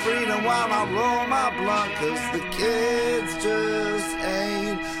 ounce of freedom while I roll my blunt, cause the kids just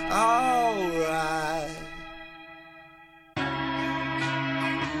ain't alright.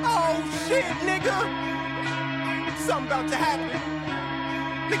 Oh shit, nigga! Something about to happen.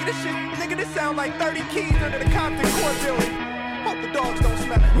 Nigga, this shit, nigga, this sound like 30 keys under the Compton Court building. Hope the dogs don't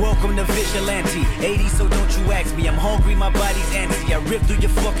smell it. Welcome to Vigilante 80, so don't you ask me. I'm hungry, my body's antsy. I rip through your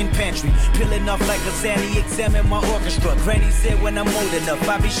fucking pantry, peeling off like a Zanny. Examine my orchestra. Granny said when I'm old enough,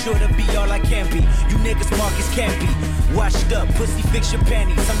 I'll be sure to be all I can be. You niggas Marcus can't be washed up, pussy fix your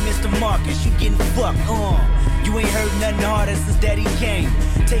panties. I'm Mr. Marcus, you getting fucked, You ain't heard nothing harder since daddy came.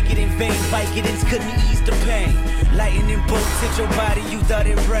 Take it in vain, Vicodins couldn't ease the pain. Lightning bolts hit your body, you thought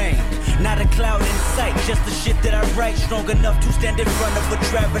it rained. Not a cloud in sight, just the shit that I write. Strong enough to stand in front of a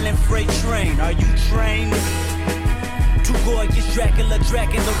traveling freight train. Are you trained? Too gorgeous, Dracula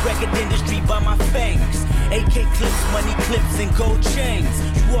tracking the record industry by my fangs. AK clips, money clips, and gold chains.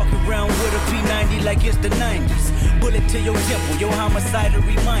 You walk around with a P90 like it's the 90s. Bullet to your temple, your homicide to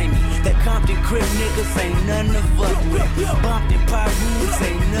remind me that Compton crib niggas ain't none to fuck with. Bompton Pyrus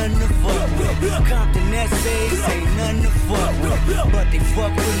ain't none to fuck with. Compton essays ain't none to fuck with. But they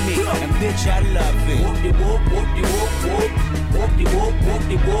fuck with me, and bitch I love it. Whoop-de-whoop, whoop-de-whoop, whoop. Whoop-de-whoop,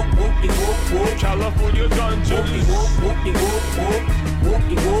 whoop-de-whoop, whoop-de-whoop, whoop. California dungeons. Whoop-de-whoop, whoop-de-whoop,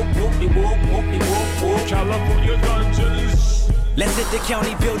 whoop-de-whoop, whoop-de-whoop, whoop-de-whoop, whoop. California dungeons. Let's hit the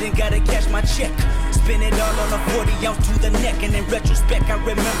county building, gotta cash my check. Spin it all on a 40 ounce to the neck. And in retrospect, I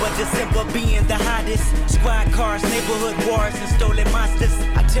remember December being the hottest. Squad cars, neighborhood wars, and stolen monsters.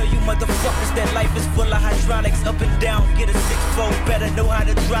 I tell you motherfuckers that life is full of hydraulics. Up and down, get a 6-4, better know how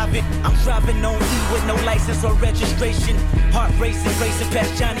to drive it. I'm driving on E with no license or registration. Heart racing, racing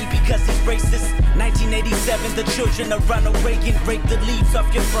past Johnny because he's racist. 1987, the children of Ronald Reagan break the leaves off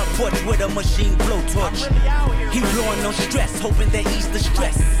your front porch with a machine blowtorch. He blowing no stress, hoping that ease the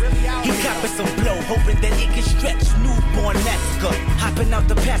stress. He copping some blow, hoping that it can stretch. Newborn massacre, hopping out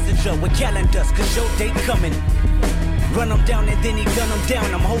the passenger with calendars, cause your day coming. Run him down and then he gun him down.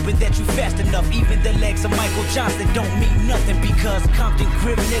 I'm hoping that you fast enough. Even the legs of Michael Johnson don't mean nothing, because Compton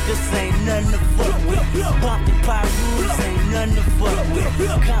crib niggas ain't nothing to fuck with. Bompton Pyrus ain't nothing to fuck with.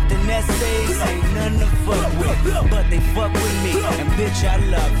 Compton essays ain't nothing to fuck with. But they fuck with me, and bitch I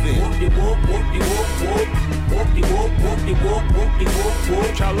love it. Whoop-de-whoop, whoop-de-whoop, whoop. Whoop-de-whoop, whoop-de-whoop, whoop-de-whoop,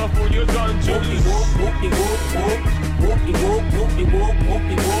 whoop. California dungeons. Whoop-de-whoop, whoop-de-whoop, whoop. Whoop-de-whoop, whoop-de-whoop,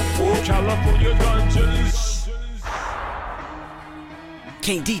 whoop-de-whoop, whoop. California dungeons.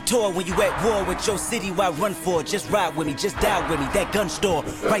 Can't detour when you at war with your city. Why run for it? Just ride with me, just die with me. That gun store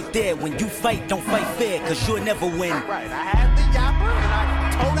right there. When you fight, don't fight fair, cause you'll never win. Right, I had the yapper and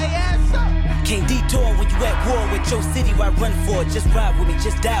I told they ass up. Can't detour when you at war with your city. Why run for it? Just ride with me,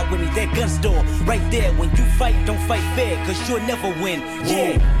 just die with me. That gun store right there. When you fight, don't fight fair, cause you'll never win.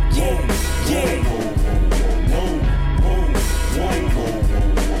 Yeah, yeah, yeah.